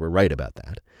 And they were right about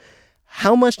that.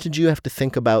 How much did you have to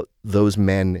think about those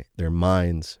men, their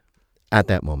minds, at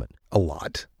that moment? A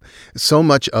lot. So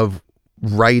much of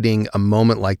writing a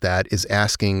moment like that is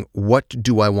asking, what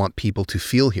do I want people to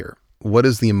feel here? What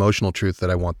is the emotional truth that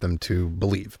I want them to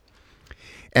believe?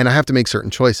 And I have to make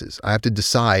certain choices. I have to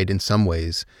decide, in some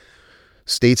ways,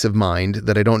 states of mind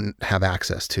that I don't have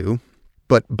access to.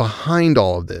 But behind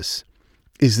all of this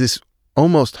is this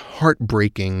almost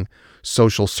heartbreaking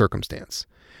social circumstance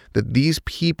that these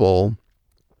people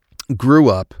grew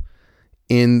up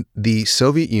in the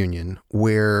Soviet Union,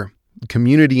 where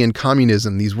community and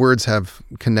communism, these words have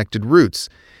connected roots.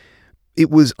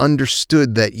 It was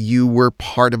understood that you were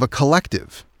part of a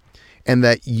collective and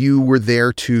that you were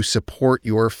there to support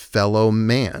your fellow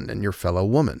man and your fellow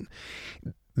woman.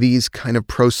 These kind of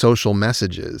pro-social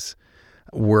messages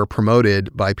were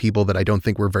promoted by people that I don't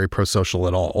think were very pro-social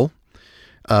at all.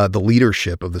 The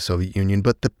leadership of the Soviet Union,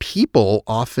 but the people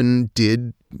often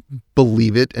did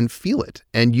believe it and feel it.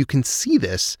 And you can see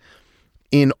this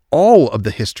in all of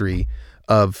the history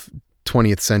of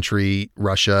 20th century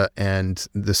Russia and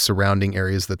the surrounding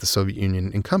areas that the Soviet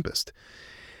Union encompassed.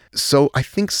 So I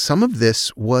think some of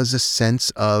this was a sense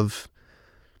of,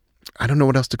 I don't know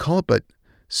what else to call it, but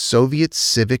Soviet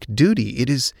civic duty. It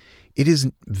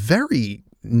is very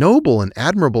noble and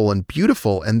admirable and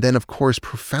beautiful, and then, of course,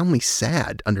 profoundly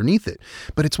sad underneath it.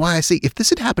 But it's why I say, if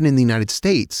this had happened in the United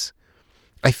States,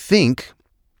 I think,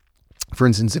 for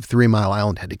instance, if 3 Mile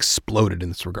Island had exploded in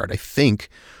this regard, I think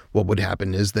what would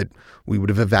happen is that we would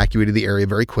have evacuated the area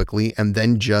very quickly and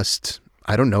then just,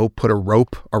 I don't know, put a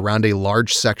rope around a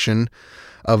large section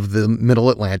of the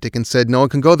middle Atlantic and said, no one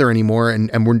can go there anymore,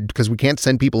 and we're, because we can't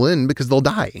send people in because they'll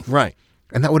die. Right.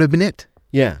 And that would have been it.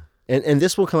 Yeah. And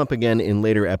this will come up again in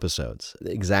later episodes,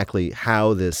 exactly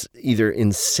how this either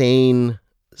insane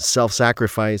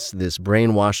self-sacrifice, this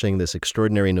brainwashing, this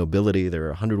extraordinary nobility, there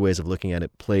are 100 ways of looking at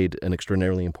it, played an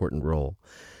extraordinarily important role.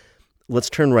 Let's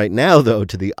turn right now, though,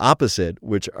 to the opposite,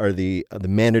 which are the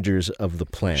managers of the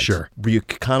plant. Sure.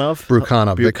 Brukhanov,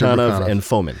 Viktor Brukhanov. and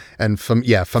Fomin. And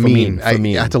Fomin.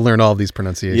 I had to learn all of these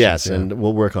pronunciations. Yes, yeah. and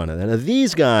we'll work on it. And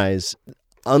these guys,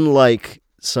 unlike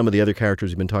some of the other characters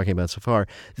we've been talking about so far,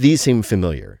 these seem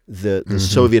familiar. The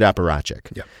Soviet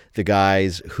apparatchik, yeah. The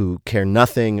guys who care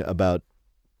nothing about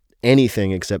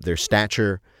anything except their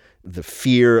stature, the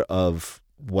fear of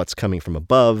what's coming from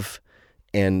above,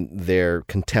 and their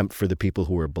contempt for the people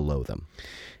who are below them.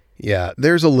 Yeah,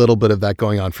 there's a little bit of that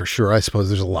going on for sure. I suppose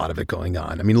there's a lot of it going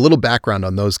on. I mean, a little background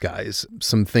on those guys,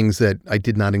 some things that I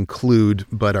did not include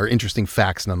but are interesting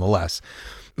facts nonetheless.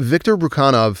 Viktor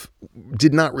Brukhanov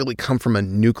did not really come from a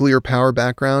nuclear power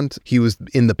background. He was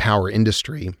in the power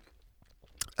industry.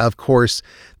 Of course,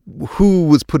 who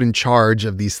was put in charge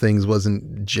of these things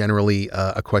wasn't generally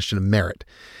a question of merit.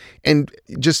 And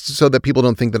just so that people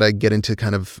don't think that I get into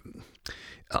kind of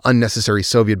unnecessary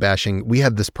Soviet bashing, we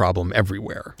have this problem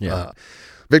everywhere. Yeah.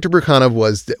 Viktor Brukhanov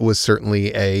was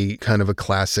certainly a kind of a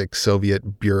classic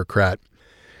Soviet bureaucrat.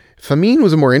 Fomin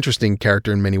was a more interesting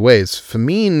character in many ways.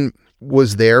 Fomin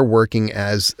was there working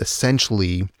as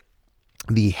essentially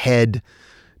the head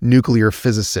nuclear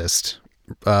physicist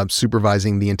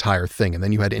supervising the entire thing. And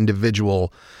then you had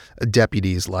individual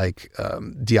deputies like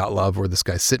Dyatlov or this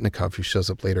guy Sitnikov who shows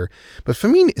up later. But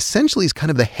Fomin essentially is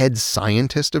kind of the head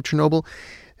scientist of Chernobyl.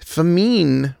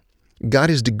 Fomin got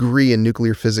his degree in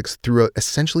nuclear physics through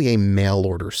essentially a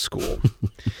mail-order school.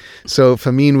 So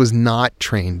Fomin was not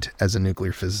trained as a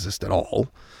nuclear physicist at all.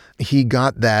 He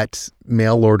got that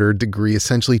mail-order degree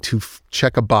essentially to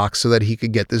check a box so that he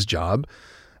could get this job.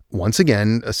 Once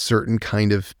again, a certain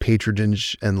kind of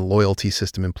patronage and loyalty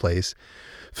system in place.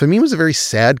 Fomin was a very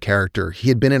sad character. He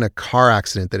had been in a car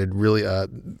accident that had really,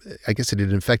 I guess it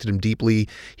had infected him deeply.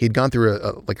 He had gone through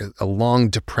a long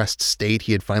depressed state.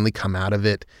 He had finally come out of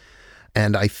it.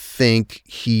 And I think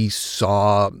he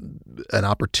saw an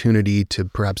opportunity to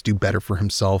perhaps do better for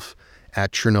himself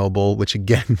at Chernobyl, which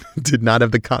again did not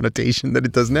have the connotation that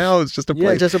it does now. It's just a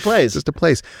place. Yeah, just a place. Just a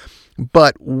place.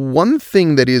 But one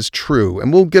thing that is true,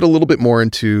 and we'll get a little bit more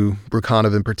into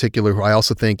Brukhanov in particular, who I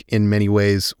also think in many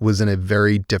ways was in a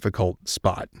very difficult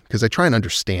spot, because I try and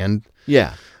understand.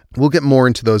 Yeah. We'll get more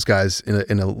into those guys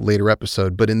in a later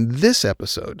episode. But in this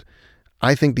episode,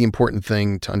 I think the important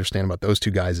thing to understand about those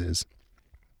two guys is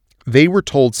they were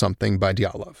told something by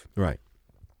Dyatlov. Right.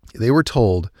 They were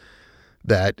told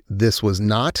that this was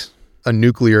not a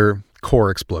nuclear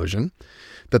core explosion,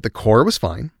 that the core was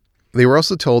fine. They were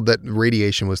also told that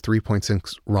radiation was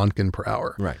 3.6 Roentgen per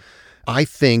hour. Right. I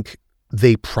think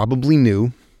they probably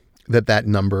knew that that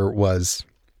number was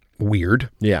weird.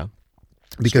 Yeah.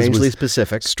 Because strangely it was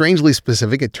specific. Strangely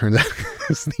specific. It turns out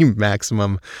it's the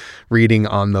maximum reading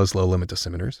on those low limit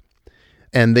dosimeters.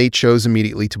 And they chose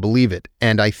immediately to believe it.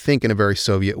 And I think in a very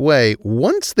Soviet way,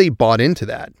 once they bought into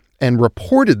that and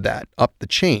reported that up the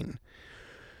chain,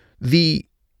 the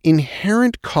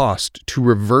inherent cost to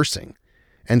reversing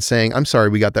and saying, I'm sorry,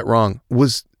 we got that wrong,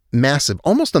 was massive,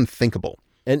 almost unthinkable.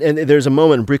 And there's a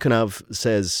moment Brukhanov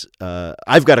says,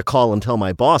 I've got to call and tell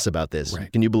my boss about this.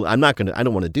 Right. Can you believe? I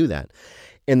don't want to do that.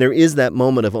 And there is that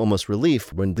moment of almost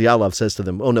relief when Dyatlov says to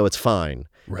them, oh, no, it's fine.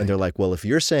 Right. And they're like, well, if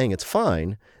you're saying it's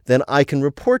fine, then I can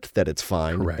report that it's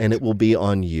fine. Correct. And it will be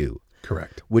on you.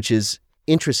 Correct. Which is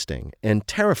interesting and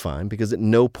terrifying because at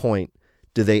no point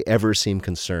do they ever seem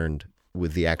concerned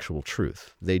with the actual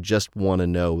truth. They just want to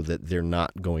know that they're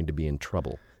not going to be in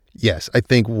trouble. Yes, I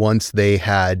think once they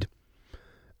had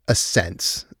a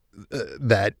sense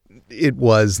that it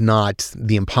was not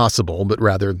the impossible, but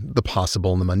rather the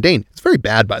possible and the mundane. It's very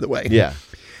bad, by the way. Yeah.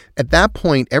 At that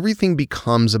point, everything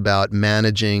becomes about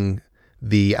managing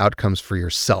the outcomes for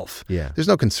yourself. Yeah. There's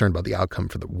no concern about the outcome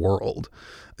for the world.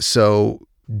 So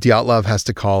Dyatlov has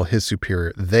to call his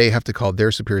superior. They have to call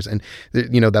their superiors. And,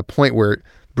 that point where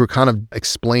Brukhanov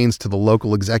explains to the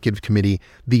local executive committee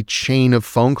the chain of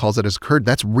phone calls that has occurred,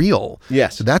 that's real.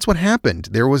 Yes. So that's what happened.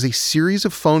 There was a series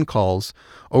of phone calls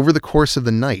over the course of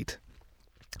the night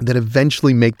that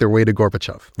eventually make their way to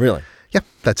Gorbachev. Really? Yeah,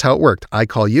 that's how it worked. I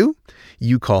call you,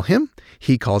 you call him,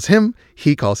 he calls him,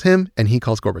 and he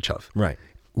calls Gorbachev. Right.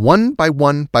 One by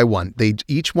one by one,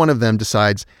 each one of them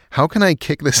decides, how can I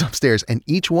kick this upstairs? And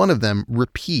each one of them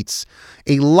repeats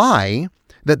a lie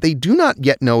that they do not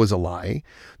yet know is a lie,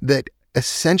 that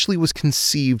essentially was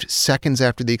conceived seconds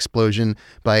after the explosion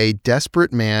by a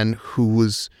desperate man who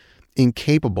was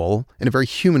incapable, in a very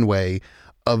human way,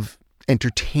 of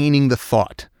entertaining the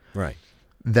thought Right.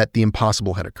 that the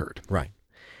impossible had occurred. Right.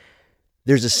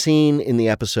 There's a scene in the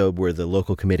episode where the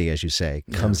local committee, as you say,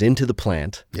 comes into the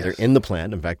plant. Yes. They're in the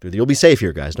plant. In fact, you'll be safe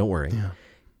here, guys. Don't worry. Yeah.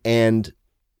 And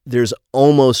there's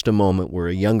almost a moment where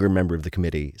a younger member of the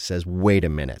committee says, wait a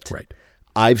minute. Right.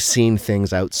 I've seen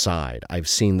things outside. I've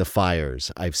seen the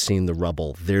fires. I've seen the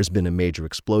rubble. There's been a major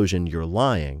explosion. You're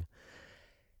lying.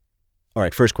 All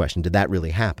right, first question. Did that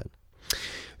really happen?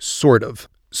 Sort of.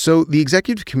 So the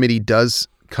executive committee does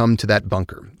come to that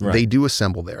bunker. Right. They do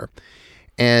assemble there.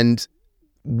 And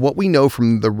what we know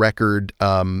from the record,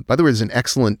 by the way, there's an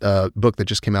excellent book that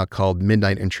just came out called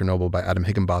Midnight in Chernobyl by Adam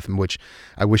Higginbotham, which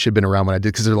I wish had been around when I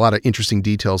did, because there's a lot of interesting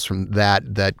details from that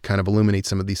kind of illuminate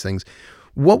some of these things.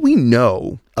 What we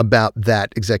know about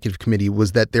that executive committee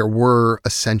was that there were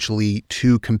essentially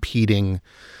two competing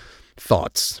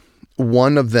thoughts.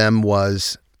 One of them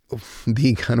was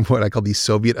the kind of what I call the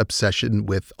Soviet obsession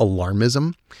with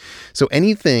alarmism. So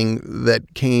anything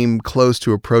that came close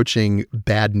to approaching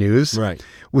bad news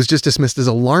was just dismissed as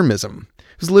alarmism.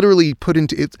 It was literally put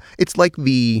into it. It's like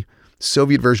the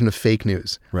Soviet version of fake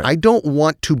news. Right. I don't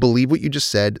want to believe what you just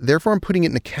said. Therefore, I'm putting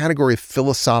it in a category of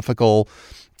philosophical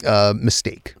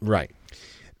mistake. Right.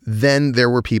 Then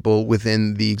there were people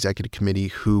within the executive committee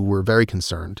who were very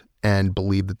concerned and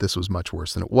believed that this was much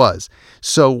worse than it was.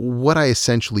 So what I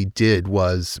essentially did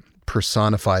was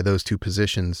personify those two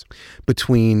positions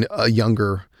between a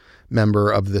younger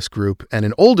member of this group and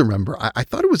an older member, I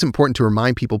thought it was important to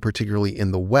remind people, particularly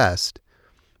in the West,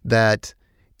 that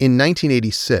in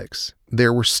 1986,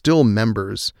 there were still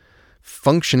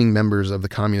functioning members of the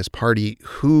Communist Party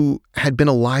who had been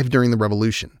alive during the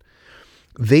revolution.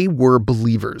 They were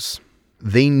believers.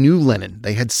 They knew Lenin.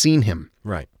 They had seen him.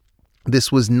 Right.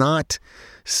 This was not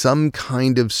some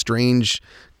kind of strange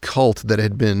cult that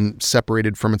had been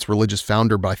separated from its religious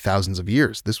founder by thousands of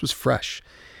years. This was fresh.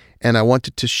 And I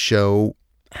wanted to show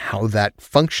how that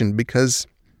functioned because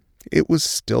it was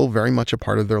still very much a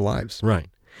part of their lives. Right.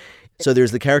 So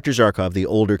there's the character Zarkov,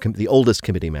 the oldest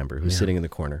committee member who's sitting in the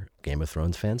corner. Game of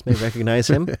Thrones fans may recognize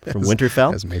him from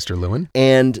Winterfell. As Maester Lewin.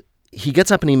 And he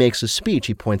gets up and he makes a speech.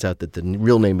 He points out that the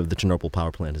real name of the Chernobyl power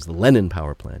plant is the Lenin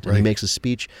power plant. And he makes a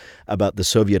speech about the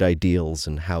Soviet ideals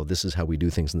and how this is how we do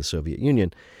things in the Soviet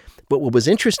Union. But what was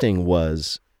interesting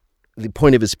was the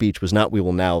point of his speech was not we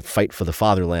will now fight for the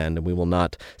fatherland and we will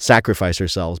not sacrifice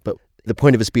ourselves. But the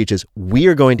point of his speech is we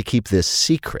are going to keep this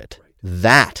secret.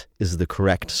 That is the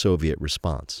correct Soviet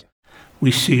response. We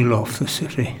seal off the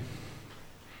city.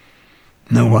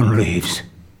 No one leaves.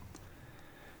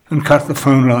 And cut the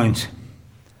phone lines.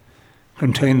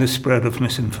 Contain the spread of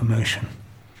misinformation.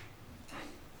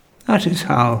 That is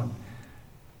how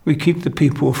we keep the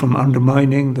people from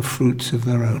undermining the fruits of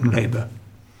their own labor.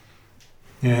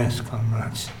 Yes,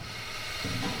 comrades.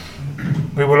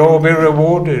 We will all be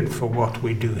rewarded for what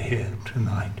we do here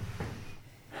tonight.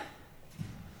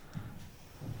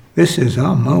 This is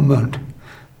our moment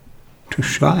to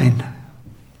shine.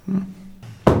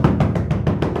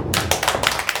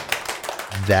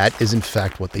 That is, in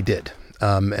fact, what they did.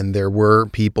 And there were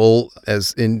people,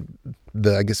 as in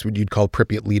the, I guess what you'd call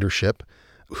Pripyat leadership,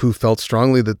 who felt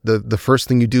strongly that the first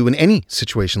thing you do in any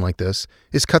situation like this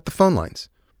is cut the phone lines.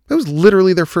 That was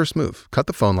literally their first move. Cut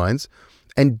the phone lines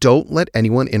and don't let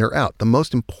anyone in or out. The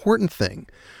most important thing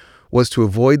was to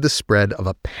avoid the spread of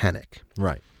a panic.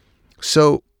 Right.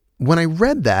 So when I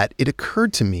read that, it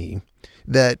occurred to me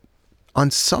that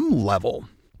on some level,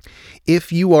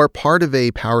 if you are part of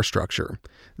a power structure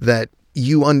that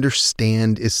you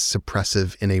understand is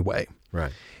suppressive in a way,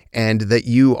 right, and that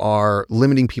you are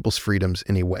limiting people's freedoms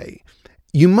in a way,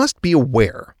 you must be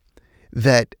aware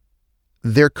that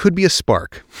there could be a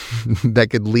spark that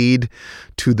could lead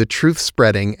to the truth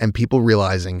spreading and people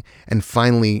realizing and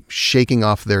finally shaking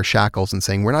off their shackles and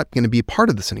saying, we're not going to be a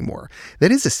part of this anymore.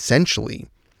 That is essentially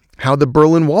how the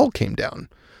Berlin Wall came down.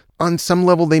 On some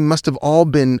level, they must have all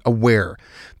been aware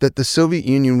that the Soviet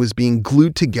Union was being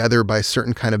glued together by a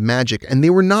certain kind of magic. And they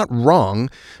were not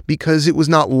wrong because it was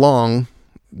not long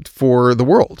for the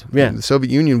world. Yeah. The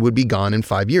Soviet Union would be gone in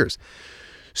 5 years.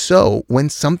 So when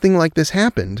something like this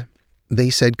happened, they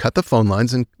said, cut the phone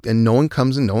lines and no one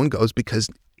comes and no one goes, because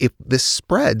if this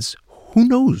spreads, who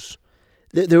knows?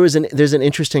 There's an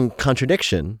interesting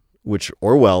contradiction, which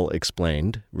Orwell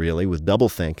explained, really, with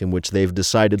Doublethink, in which they've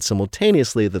decided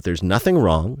simultaneously that there's nothing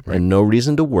wrong and no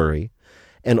reason to worry,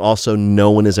 and also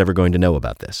no one is ever going to know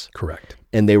about this. Correct.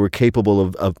 And they were capable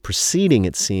of proceeding,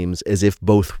 it seems, as if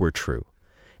both were true.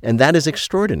 And that is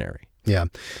extraordinary. Yeah.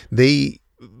 They,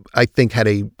 I think, had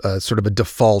a sort of a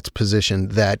default position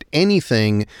that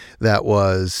anything that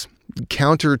was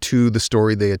counter to the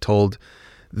story they had told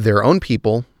their own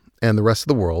people and the rest of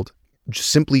the world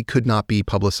simply could not be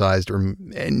publicized,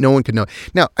 and no one could know.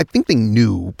 Now, I think they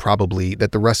knew probably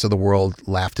that the rest of the world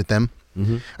laughed at them.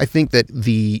 Mm-hmm. I think that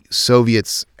the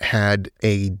Soviets had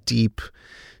a deep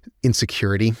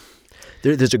insecurity.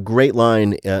 There's a great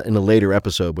line in a later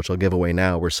episode, which I'll give away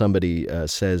now, where somebody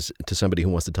says to somebody who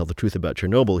wants to tell the truth about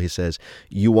Chernobyl, he says,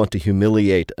 you want to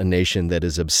humiliate a nation that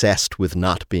is obsessed with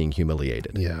not being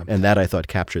humiliated. Yeah. And that, I thought,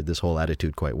 captured this whole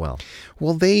attitude quite well.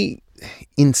 Well,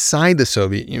 inside the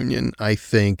Soviet Union, I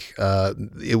think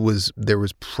there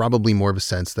was probably more of a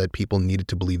sense that people needed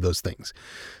to believe those things.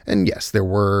 And yes,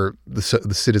 the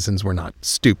citizens were not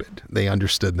stupid. They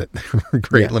understood that there were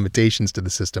great limitations to the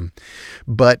system.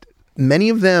 But many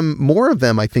of them, more of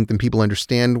them, I think, than people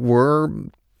understand, were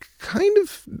kind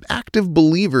of active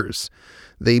believers.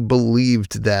 They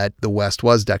believed that the West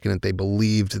was decadent. They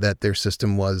believed that their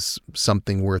system was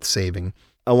something worth saving.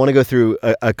 I want to go through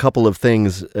a couple of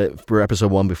things for episode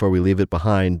 1 before we leave it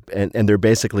behind, and they're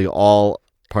basically all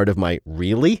part of my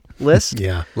really list.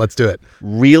 Yeah, let's do it.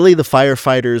 Really, the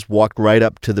firefighters walked right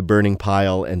up to the burning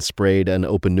pile and sprayed an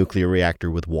open nuclear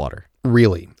reactor with water.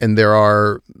 Really. And there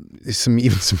are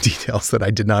even some details that I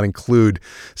did not include.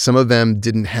 Some of them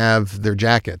didn't have their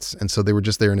jackets, and so they were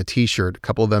just there in a T-shirt. A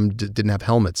couple of them didn't have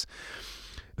helmets.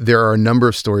 There are a number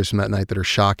of stories from that night that are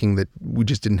shocking that we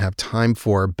just didn't have time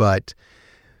for, but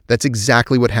That's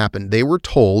exactly what happened. They were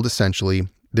told, essentially,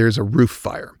 there's a roof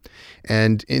fire.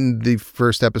 And in the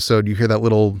first episode, you hear that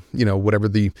little, whatever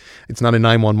it's not a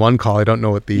 911 call. I don't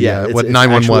know what what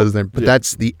 911 was there, but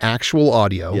that's the actual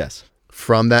audio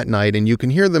from that night. And you can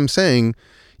hear them saying,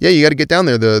 yeah, you got to get down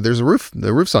there. There's a roof.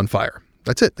 The roof's on fire.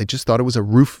 That's it. They just thought it was a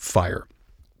roof fire.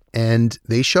 And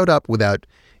they showed up without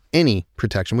any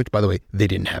protection, which, by the way, they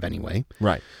didn't have anyway.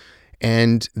 Right.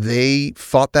 And they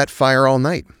fought that fire all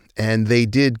night. And they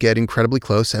did get incredibly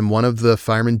close. And one of the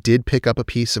firemen did pick up a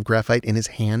piece of graphite in his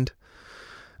hand.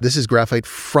 This is graphite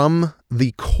from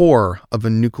the core of a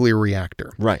nuclear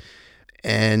reactor. Right.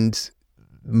 And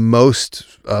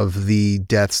most of the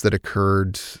deaths that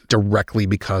occurred directly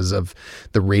because of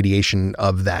the radiation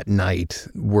of that night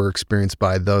were experienced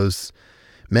by those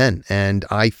men. And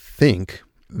I think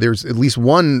there's at least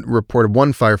one report of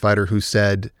one firefighter who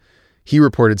said, he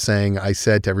reported saying, I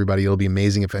said to everybody, it'll be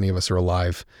amazing if any of us are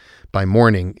alive by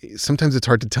morning. Sometimes it's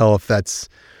hard to tell if that's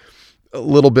a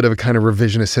little bit of a kind of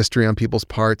revisionist history on people's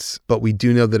parts, but we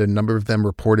do know that a number of them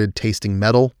reported tasting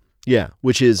metal. Yeah,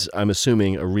 which is, I'm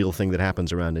assuming, a real thing that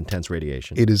happens around intense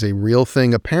radiation. It is a real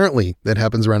thing, apparently, that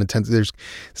happens around intense. There's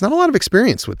not a lot of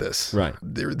experience with this. Right.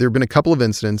 There have been a couple of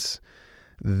incidents.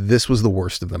 This was the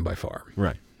worst of them by far.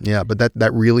 Right. Yeah, but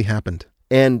that really happened.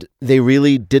 And they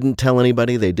really didn't tell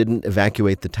anybody. They didn't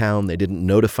evacuate the town. They didn't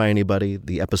notify anybody.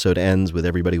 The episode ends with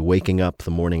everybody waking up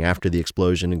the morning after the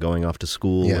explosion and going off to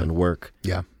school and work.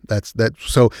 Yeah, that's that.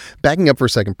 So backing up for a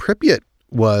second, Pripyat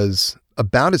was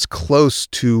about as close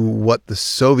to what the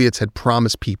Soviets had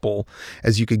promised people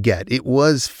as you could get. It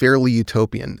was fairly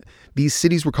utopian. These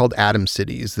cities were called atom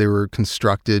cities. They were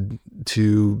constructed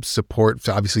to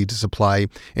obviously to supply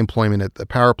employment at the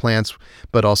power plants,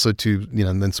 but also to,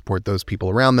 then support those people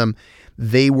around them.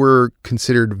 They were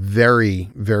considered very,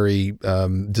 very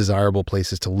desirable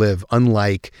places to live,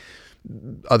 unlike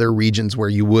other regions where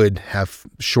you would have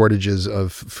shortages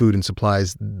of food and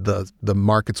supplies. The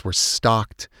markets were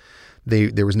stocked.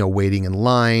 There was no waiting in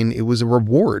line. It was a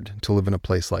reward to live in a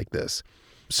place like this.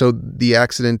 So the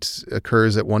accident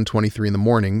occurs at 1:23 in the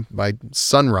morning. By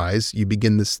sunrise, you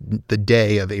begin the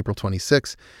day of April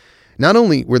 26. Not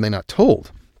only were they not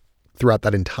told throughout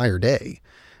that entire day,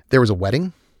 there was a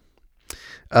wedding.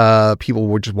 People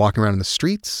were just walking around in the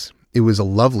streets. It was a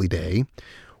lovely day.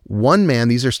 One man,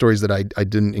 these are stories that I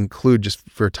didn't include just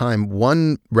for time.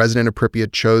 One resident of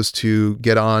Pripyat chose to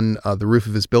get on the roof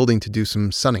of his building to do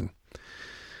some sunning.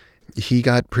 He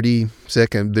got pretty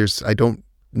sick, and I don't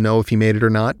know if he made it or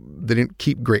not. They didn't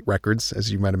keep great records,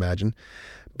 as you might imagine.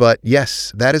 But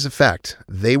yes, that is a fact.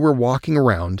 They were walking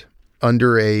around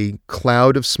under a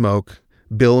cloud of smoke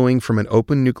billowing from an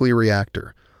open nuclear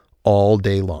reactor all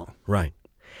day long. Right.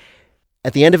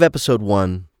 At the end of episode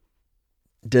 1,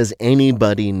 does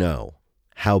anybody know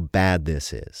how bad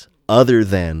this is, other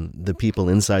than the people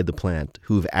inside the plant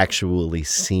who've actually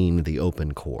seen the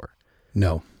open core?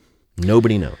 No.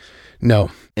 Nobody knows.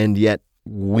 No. And yet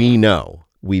we know.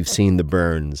 We've seen the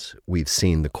burns. We've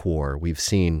seen the core. We've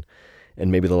seen,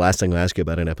 and maybe the last thing I'll ask you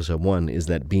about in episode 1 is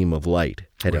that beam of light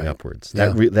heading upwards.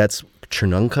 That's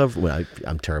Cherenkov. Well,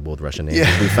 I'm terrible with Russian names.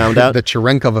 Yeah. We found out the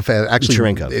Cherenkov effect.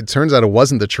 Actually, it turns out it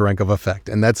wasn't the Cherenkov effect,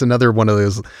 and that's another one of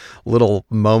those little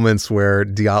moments where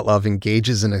Dyatlov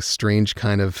engages in a strange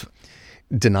kind of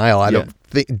denial.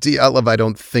 Dyatlov, I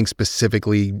don't think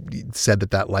specifically said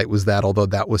that light was that, although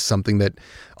that was something that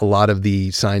a lot of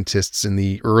the scientists in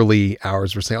the early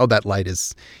hours were saying, that light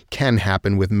can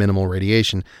happen with minimal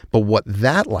radiation. But what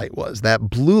that light was, that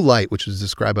blue light, which was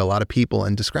described by a lot of people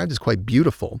and described as quite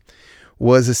beautiful,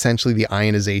 was essentially the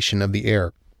ionization of the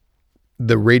air.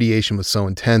 The radiation was so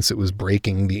intense, it was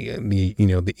breaking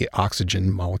the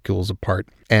oxygen molecules apart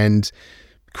and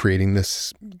creating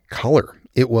this color.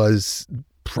 It was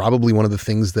probably one of the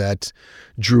things that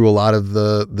drew a lot of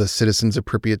the citizens of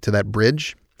Pripyat to that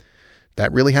bridge.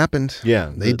 That really happened.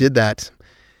 Yeah. They did that.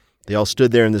 They all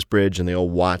stood there in this bridge and they all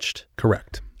watched.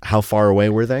 Correct. How far away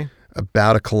were they?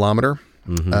 About 1 kilometer.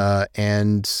 Mm-hmm.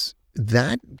 And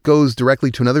that goes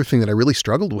directly to another thing that I really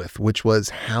struggled with, which was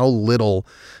how little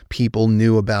people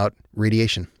knew about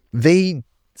radiation. They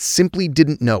simply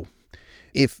didn't know.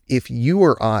 If you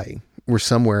or I were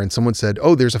somewhere and someone said,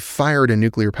 there's a fire at a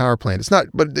nuclear power plant. It's not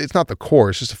the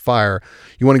core. It's just a fire.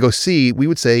 You want to go see? We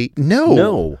would say,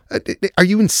 no. Are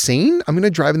you insane? I'm going to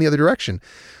drive in the other direction.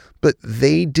 But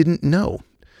they didn't know.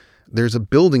 There's a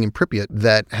building in Pripyat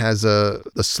that has a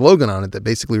slogan on it that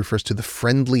basically refers to the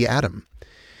friendly atom.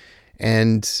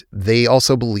 And they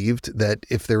also believed that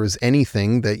if there was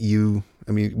anything that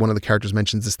one of the characters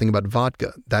mentions this thing about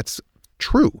vodka. That's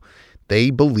true. They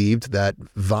believed that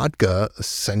vodka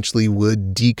essentially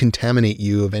would decontaminate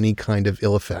you of any kind of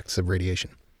ill effects of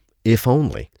radiation. If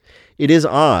only. It is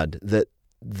odd that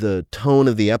the tone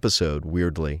of the episode,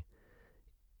 weirdly,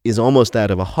 is almost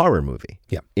that of a horror movie.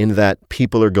 Yeah. In that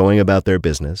people are going about their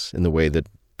business in the way that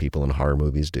people in horror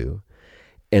movies do.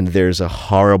 And there's a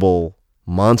horrible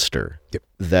monster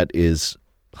that is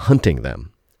hunting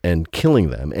them and killing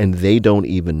them, and they don't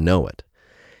even know it.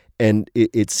 And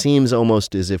it seems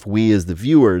almost as if we as the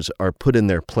viewers are put in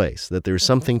their place, that there's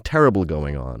something terrible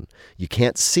going on. You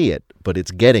can't see it, but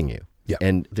it's getting you. Yeah.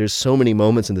 And there's so many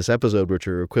moments in this episode which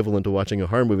are equivalent to watching a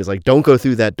horror movie. It's like, don't go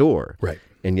through that door. Right.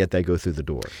 And yet they go through the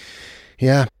door.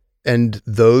 Yeah. And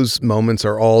those moments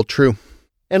are all true.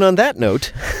 And on that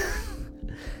note,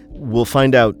 we'll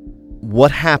find out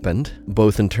what happened,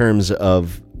 both in terms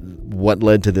of what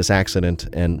led to this accident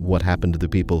and what happened to the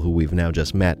people who we've now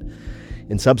just met.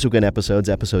 In subsequent episodes,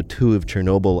 Episode 2 of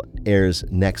Chernobyl airs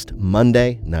next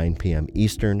Monday, 9 p.m.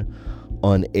 Eastern,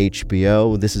 on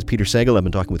HBO. This is Peter Sagal. I've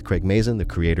been talking with Craig Mazin, the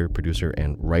creator, producer,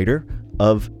 and writer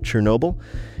of Chernobyl.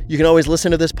 You can always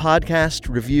listen to this podcast,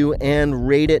 review, and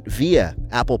rate it via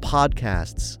Apple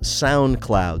Podcasts,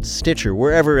 SoundCloud, Stitcher,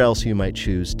 wherever else you might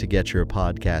choose to get your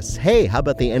podcasts. Hey, how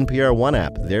about the NPR One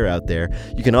app? They're out there.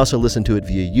 You can also listen to it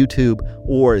via YouTube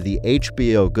or the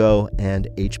HBO Go and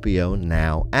HBO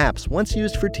Now apps. Once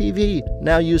used for TV,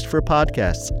 now used for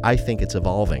podcasts. I think it's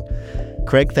evolving.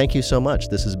 Craig, thank you so much.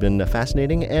 This has been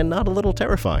fascinating and not a little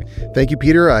terrifying. Thank you,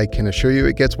 Peter. I can assure you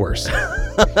it gets worse.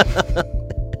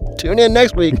 Tune in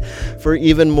next week for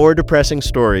even more depressing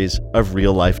stories of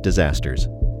real-life disasters.